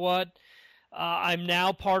thinking, you know what, I'm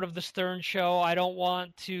now part of the Stern show, I don't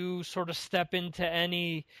want to sort of step into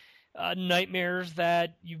any nightmares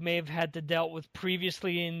that you may have had to dealt with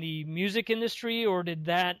previously in the music industry, or did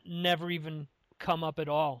that never even come up at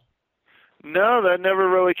all? No, that never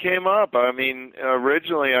really came up. I mean,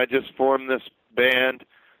 originally I just formed this band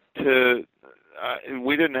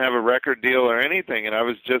we didn't have a record deal or anything, and I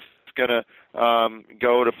was just going to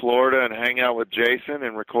go to Florida and hang out with Jason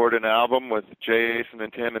and record an album with Jason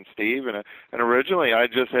and Tim and Steve. And originally I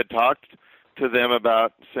just had talked to them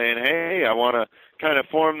about saying, hey, I want to kind of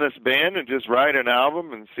form this band and just write an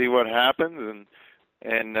album and see what happens.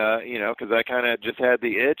 and you know, because I kind of just had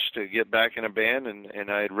the itch to get back in a band,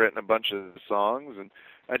 and I had written a bunch of songs, and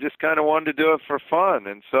I just kind of wanted to do it for fun,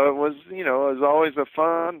 and so it was, you know, it was always a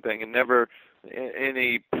fun thing, and never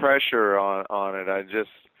any pressure on it. I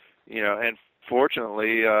just, you know, and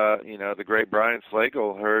fortunately, you know, the great Brian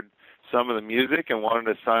Slagle heard some of the music and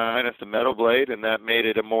wanted to sign us to Metal Blade, and that made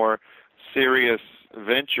it a more serious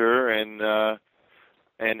venture, and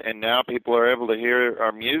now people are able to hear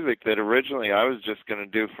our music that originally I was just going to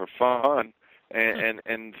do for fun,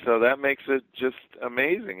 and so that makes it just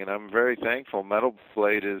amazing, and I'm very thankful. Metal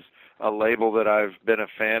Blade is a label that I've been a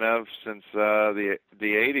fan of since the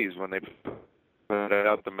 80s when they put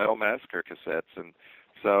out the Metal Massacre cassettes, and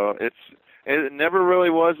so it never really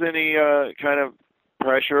was any kind of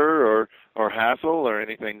pressure or hassle or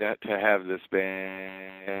anything to have this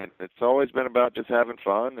band. It's always been about just having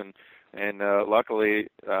fun, and luckily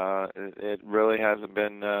it really hasn't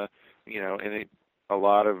been you know, a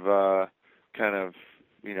lot of kind of,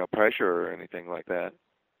 you know, pressure or anything like that.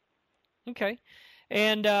 Okay.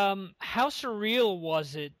 And how surreal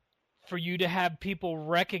was it for you to have people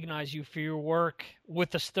recognize you for your work with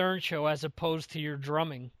the Stern Show as opposed to your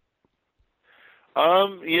drumming?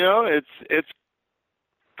 You know, it's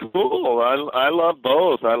cool. I love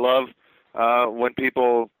both. I love when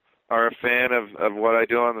people are a fan of what I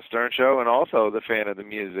do on the Stern Show, and also the fan of the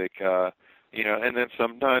music. You know, and then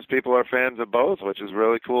sometimes people are fans of both, which is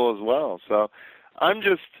really cool as well. So I'm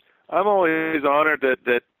always honored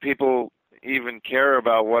that people even care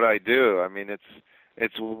about what I do. I mean,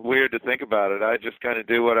 it's weird to think about it. I just kind of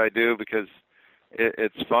do what I do because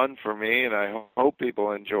it's fun for me, and I hope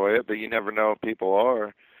people enjoy it, but you never know if people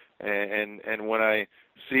are. And when I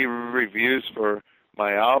see reviews for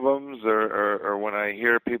my albums or when I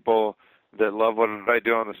hear people that love what I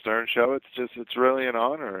do on the Stern Show, it's really an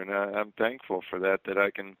honor, and I'm thankful for that I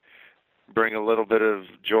can bring a little bit of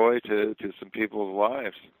joy to some people's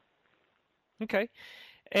lives. Okay.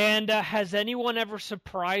 And has anyone ever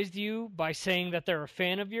surprised you by saying that they're a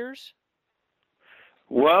fan of yours?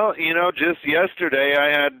 Well, you know, just yesterday I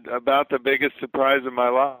had about the biggest surprise of my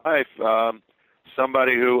life.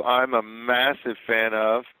 Somebody who I'm a massive fan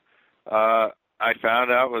of, I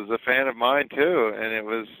found out was a fan of mine too, and it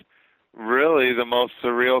was really the most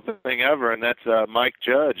surreal thing ever, and that's Mike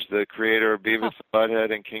Judge, the creator of Beavis and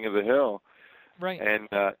Butthead and King of the Hill. Right. And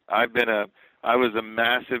I was a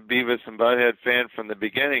massive Beavis and Butthead fan from the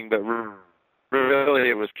beginning, but really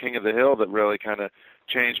it was King of the Hill that really kind of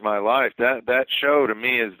changed my life. That show to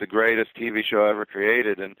me is the greatest TV show ever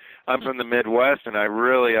created, and I'm from the Midwest, and I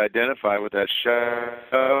really identify with that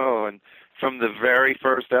show. And from the very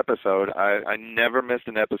first episode, I never missed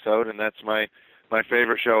an episode, and that's my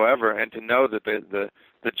favorite show ever. And to know that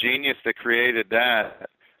the genius that created that,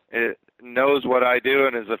 it knows what I do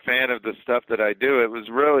and is a fan of the stuff that I do, it was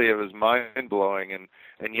mind blowing.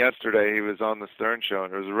 And yesterday he was on the Stern Show,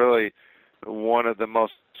 and it was really one of the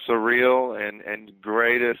most surreal and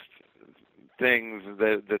greatest things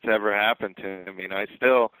that's ever happened to me. And I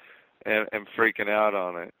still am freaking out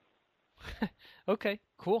on it. Okay,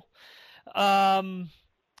 cool.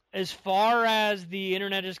 As far as the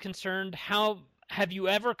internet is concerned, how have you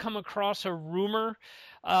ever come across a rumor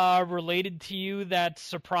related to you that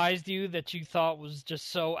surprised you, that you thought was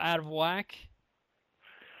just so out of whack?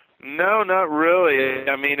 No, not really.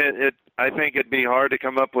 I mean, I think it'd be hard to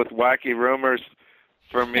come up with wacky rumors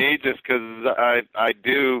for me just because I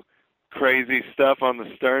do crazy stuff on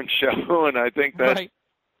the Stern Show, and I think that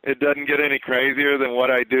it doesn't get any crazier than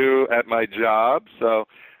what I do at my job. So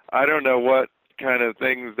I don't know what kind of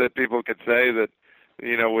things that people could say that,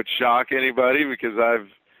 you know, would shock anybody, because I've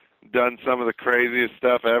done some of the craziest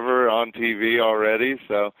stuff ever on TV already.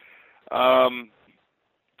 So I'm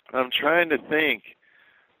trying to think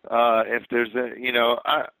if there's a, you know,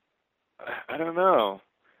 I don't know.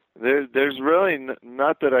 There's really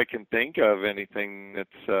not that I can think of anything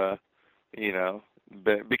that's you know,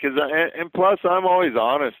 because and plus I'm always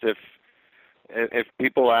honest. If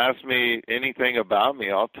people ask me anything about me,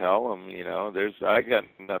 I'll tell them. You know, I got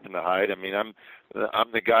nothing to hide. I mean, I'm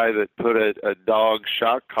the guy that put a dog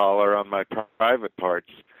shock collar on my private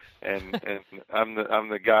parts, and I'm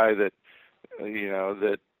the guy that, you know,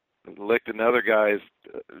 that licked another guy's,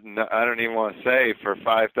 I don't even want to say, for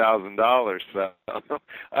 $5,000. So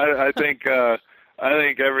I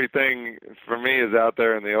think everything for me is out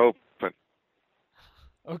there in the open.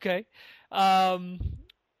 Okay.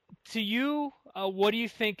 To you, what do you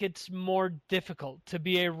think it's more difficult, to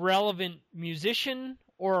be a relevant musician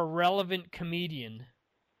or a relevant comedian?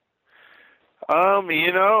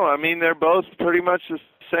 You know, I mean, they're both pretty much the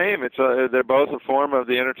same. They're both a form of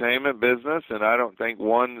the entertainment business, and I don't think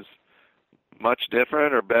one's much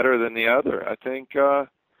different or better than the other. I think,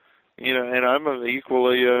 and I'm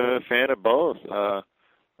equally a fan of both.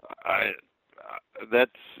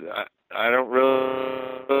 I don't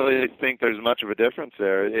really think there's much of a difference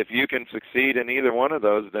there. If you can succeed in either one of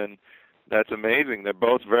those, then that's amazing. They're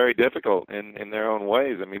both very difficult in their own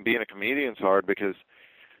ways. I mean, being a comedian's hard because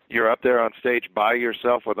you're up there on stage by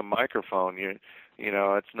yourself with a microphone.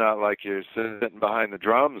 It's not like you're sitting behind the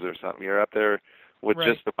drums or something. You're up there with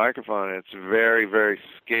just the microphone. And it's very, very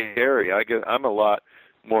scary. I'm a lot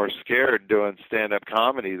more scared doing stand-up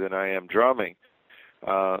comedy than I am drumming.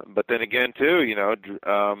 But then again, too,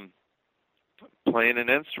 playing an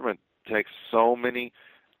instrument takes so many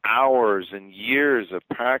hours and years of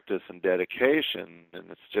practice and dedication, and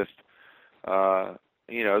it's just,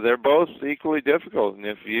 they're both equally difficult. And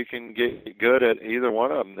if you can get good at either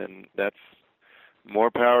one of them, then that's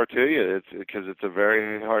more power to you. It's because it's a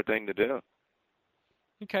very hard thing to do.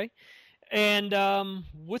 Okay. And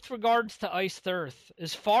with regards to Iced Earth,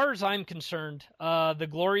 as far as I'm concerned, the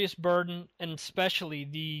Glorious Burden, and especially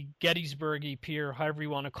the Gettysburg EP, or however you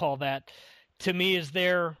want to call that, to me is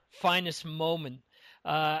their finest moment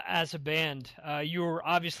as a band. You were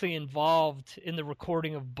obviously involved in the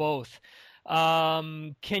recording of both.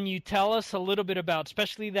 Can you tell us a little bit about,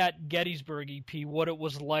 especially that Gettysburg EP, what it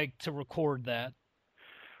was like to record that?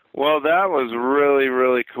 Well, that was really,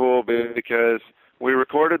 really cool because we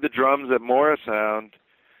recorded the drums at Morrisound,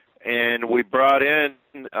 and we brought in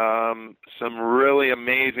some really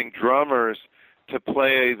amazing drummers to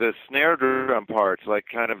play the snare drum parts, like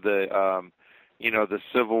kind of the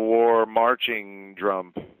Civil War marching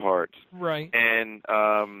drum parts. Right. And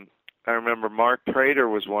I remember Mark Prater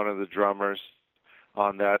was one of the drummers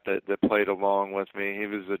on that played along with me. He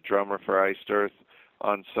was a drummer for Iced Earth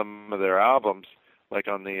on some of their albums, like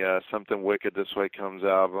on the Something Wicked This Way Comes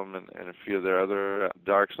album and a few of their other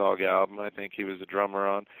Dark Song album. I think he was a drummer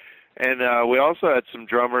on. And we also had some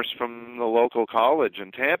drummers from the local college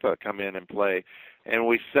in Tampa come in and play. And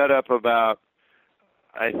we set up about,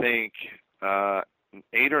 I think,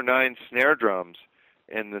 8 or 9 snare drums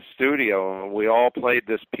in the studio, and we all played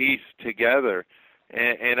this piece together.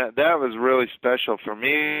 And that was really special for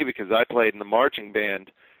me because I played in the marching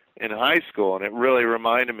band in high school, and it really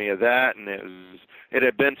reminded me of that. And it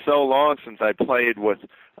had been so long since I played with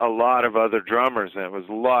a lot of other drummers, and it was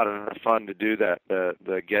a lot of fun to do that,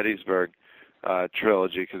 the Gettysburg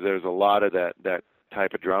trilogy, because there's a lot of that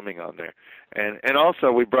type of drumming on there. And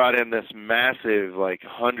also we brought in this massive, like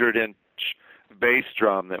 100-inch bass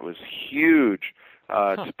drum that was huge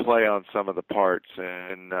to play on some of the parts.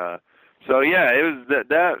 And so yeah, it was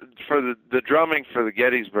that for the drumming for the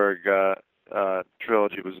Gettysburg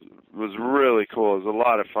trilogy was really cool. It was a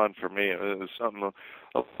lot of fun for me. It was something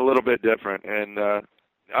a little bit different, and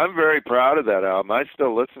I'm very proud of that album. I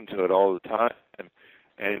still listen to it all the time,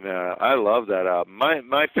 and I love that album.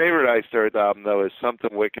 My favorite Iced Earth album, though, is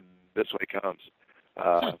Something Wicked This Way Comes.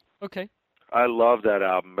 Okay. I love that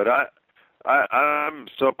album, but I'm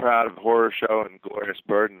so proud of Horror Show and Glorious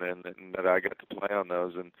Burden, and that I got to play on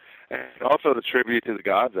those, and also the Tribute to the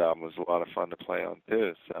Gods album was a lot of fun to play on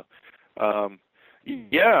too. So,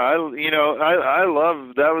 yeah, I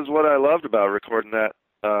love that was what I loved about recording that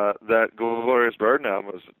Glorious Burden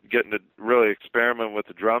album, was getting to really experiment with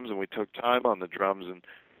the drums, and we took time on the drums and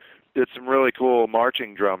did some really cool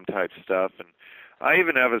marching drum type stuff. And I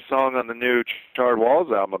even have a song on the new Charred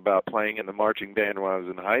Walls album about playing in the marching band when I was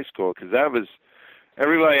in high school, because that was,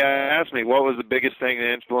 everybody asked me what was the biggest thing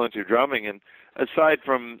that influenced your drumming, and aside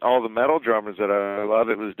from all the metal drummers that I love,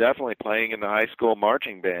 it was definitely playing in the high school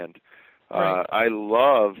marching band. Right. I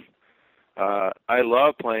love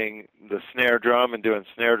playing the snare drum and doing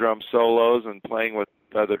snare drum solos and playing with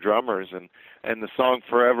other drummers, and the song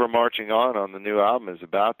Forever Marching On the new album is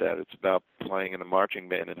about that. It's about playing in a marching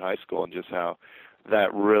band in high school and just how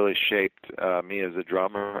that really shaped me as a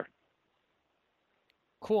drummer.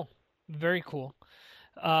 Cool. Very cool.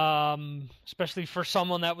 Especially for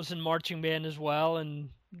someone that was in marching band as well, and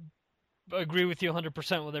I agree with you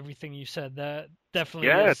 100% with everything you said. That definitely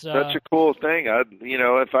is. It's such a cool thing.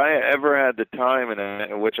 If I ever had the time,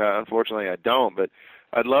 and which unfortunately I don't, but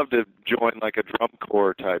I'd love to join like a drum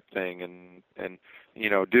corps type thing and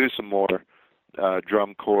do some more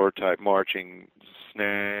drum corps type marching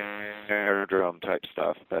snare drum type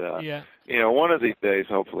stuff. But one of these days,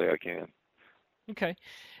 hopefully I can. Okay.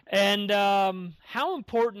 And how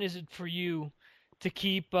important is it for you to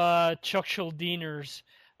keep Chuck Schuldiner's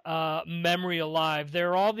memory alive?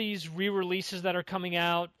 There are all these re-releases that are coming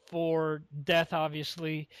out for Death,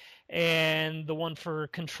 obviously, and the one for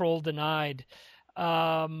Control Denied.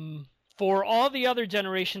 For all the other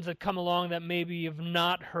generations that come along that maybe have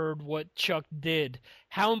not heard what Chuck did,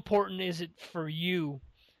 how important is it for you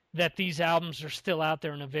that these albums are still out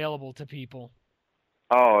there and available to people?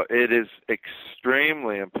 Oh, it is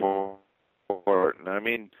extremely important. I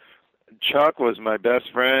mean, Chuck was my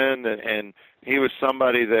best friend, and he was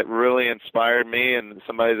somebody that really inspired me and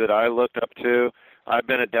somebody that I looked up to. I've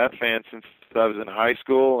been a Death fan since I was in high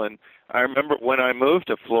school, and I remember when I moved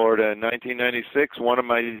to Florida in 1996, one of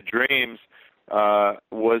my dreams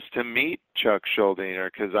was to meet Chuck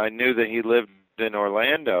Schuldiner, because I knew that he lived in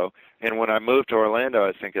Orlando. And when I moved to Orlando, I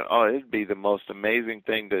was thinking, oh, it'd be the most amazing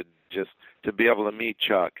thing to be able to meet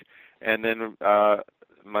Chuck. And then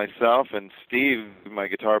myself and Steve, my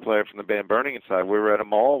guitar player from the band Burning Inside, we were at a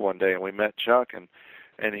mall one day and we met Chuck,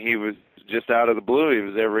 and he was just out of the blue. He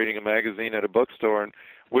was there reading a magazine at a bookstore, and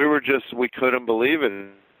we couldn't believe it.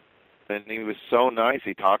 And he was so nice.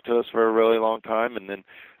 He talked to us for a really long time, and then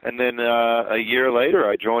a year later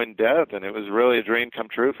I joined Death, and it was really a dream come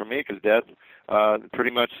true for me, because Death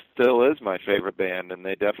pretty much still is my favorite band, and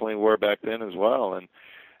they definitely were back then as well.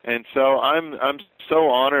 And so I'm so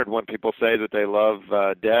honored when people say that they love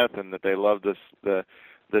Death and that they love the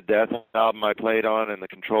Death album I played on and the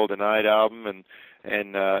Control Denied album,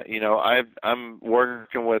 and you know, I'm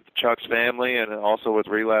working with Chuck's family and also with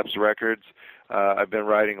Relapse Records. I've been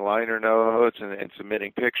writing liner notes and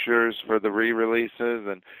submitting pictures for the re-releases,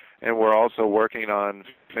 and we're also working on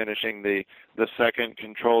finishing the second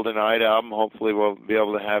Control Denied album. Hopefully we'll be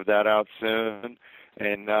able to have that out soon.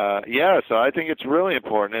 And so I think it's really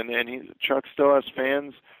important. And Chuck still has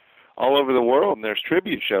fans all over the world, and there's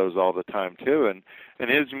tribute shows all the time too. And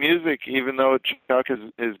his music, even though Chuck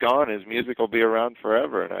is gone, his music will be around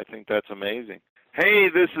forever, and I think that's amazing. Hey,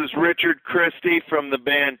 this is Richard Christy from the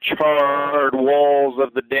band Charred Walls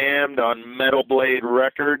of the Damned on Metal Blade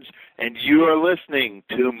Records, and you are listening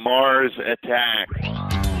to Mars Attacks. No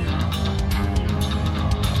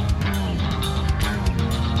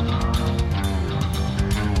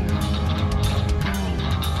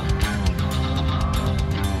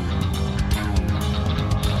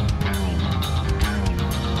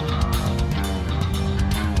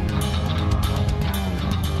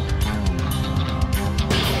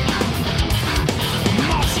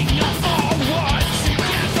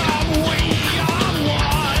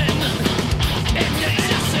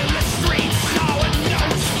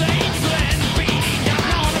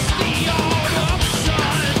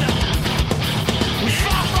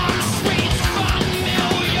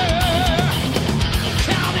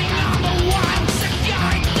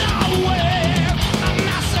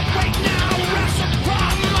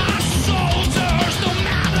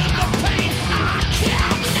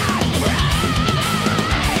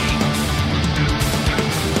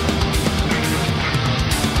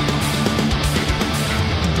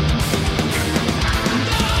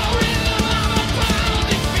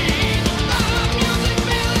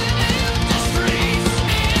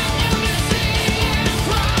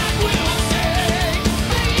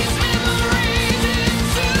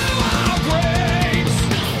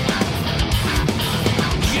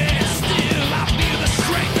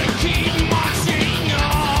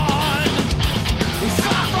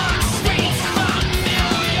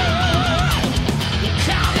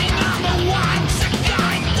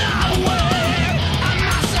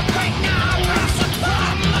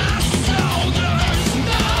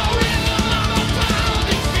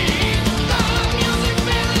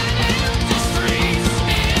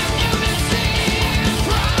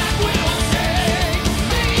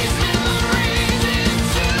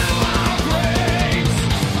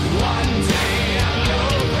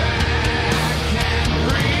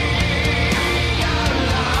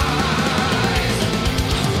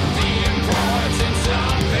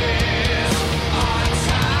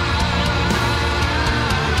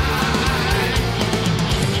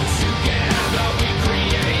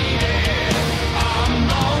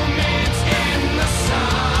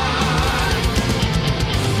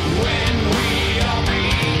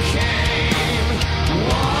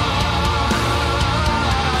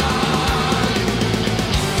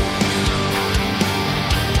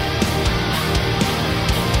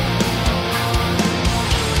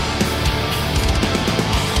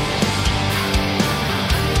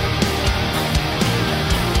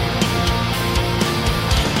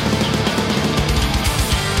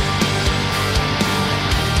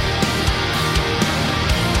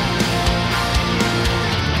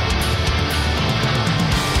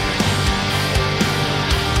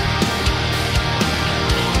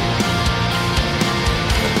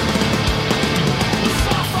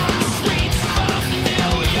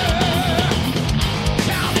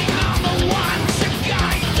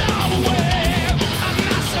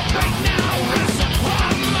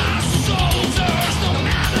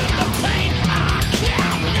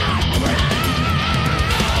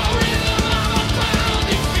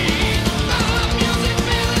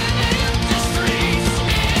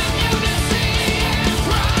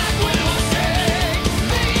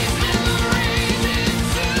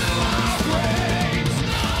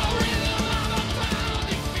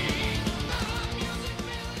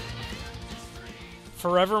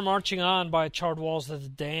Forever Marching On by Charred Walls of the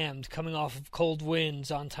Damned, coming off of Cold Winds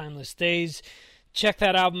on Timeless Days. Check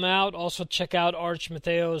that album out. Also check out Arch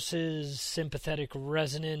Mateos' Sympathetic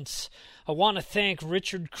Resonance. I want to thank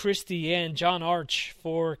Richard Christy and John Arch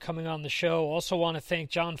for coming on the show. Also want to thank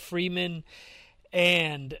John Freeman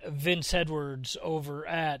and Vince Edwards over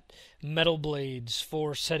at Metal Blades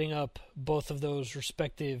for setting up both of those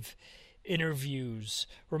respective interviews.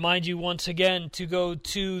 Remind you once again to go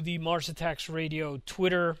to the Mars Attacks Radio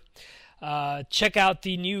Twitter. Check out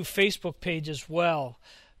the new Facebook page as well.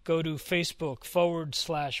 Go to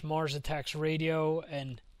Facebook.com/Mars Attacks Radio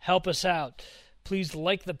and help us out. Please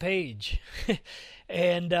like the page.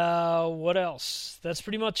 And what else? That's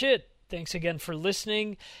pretty much it. Thanks again for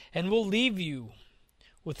listening, and we'll leave you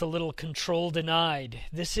with a little Control Denied.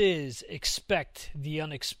 This is Expect the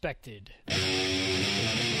Unexpected.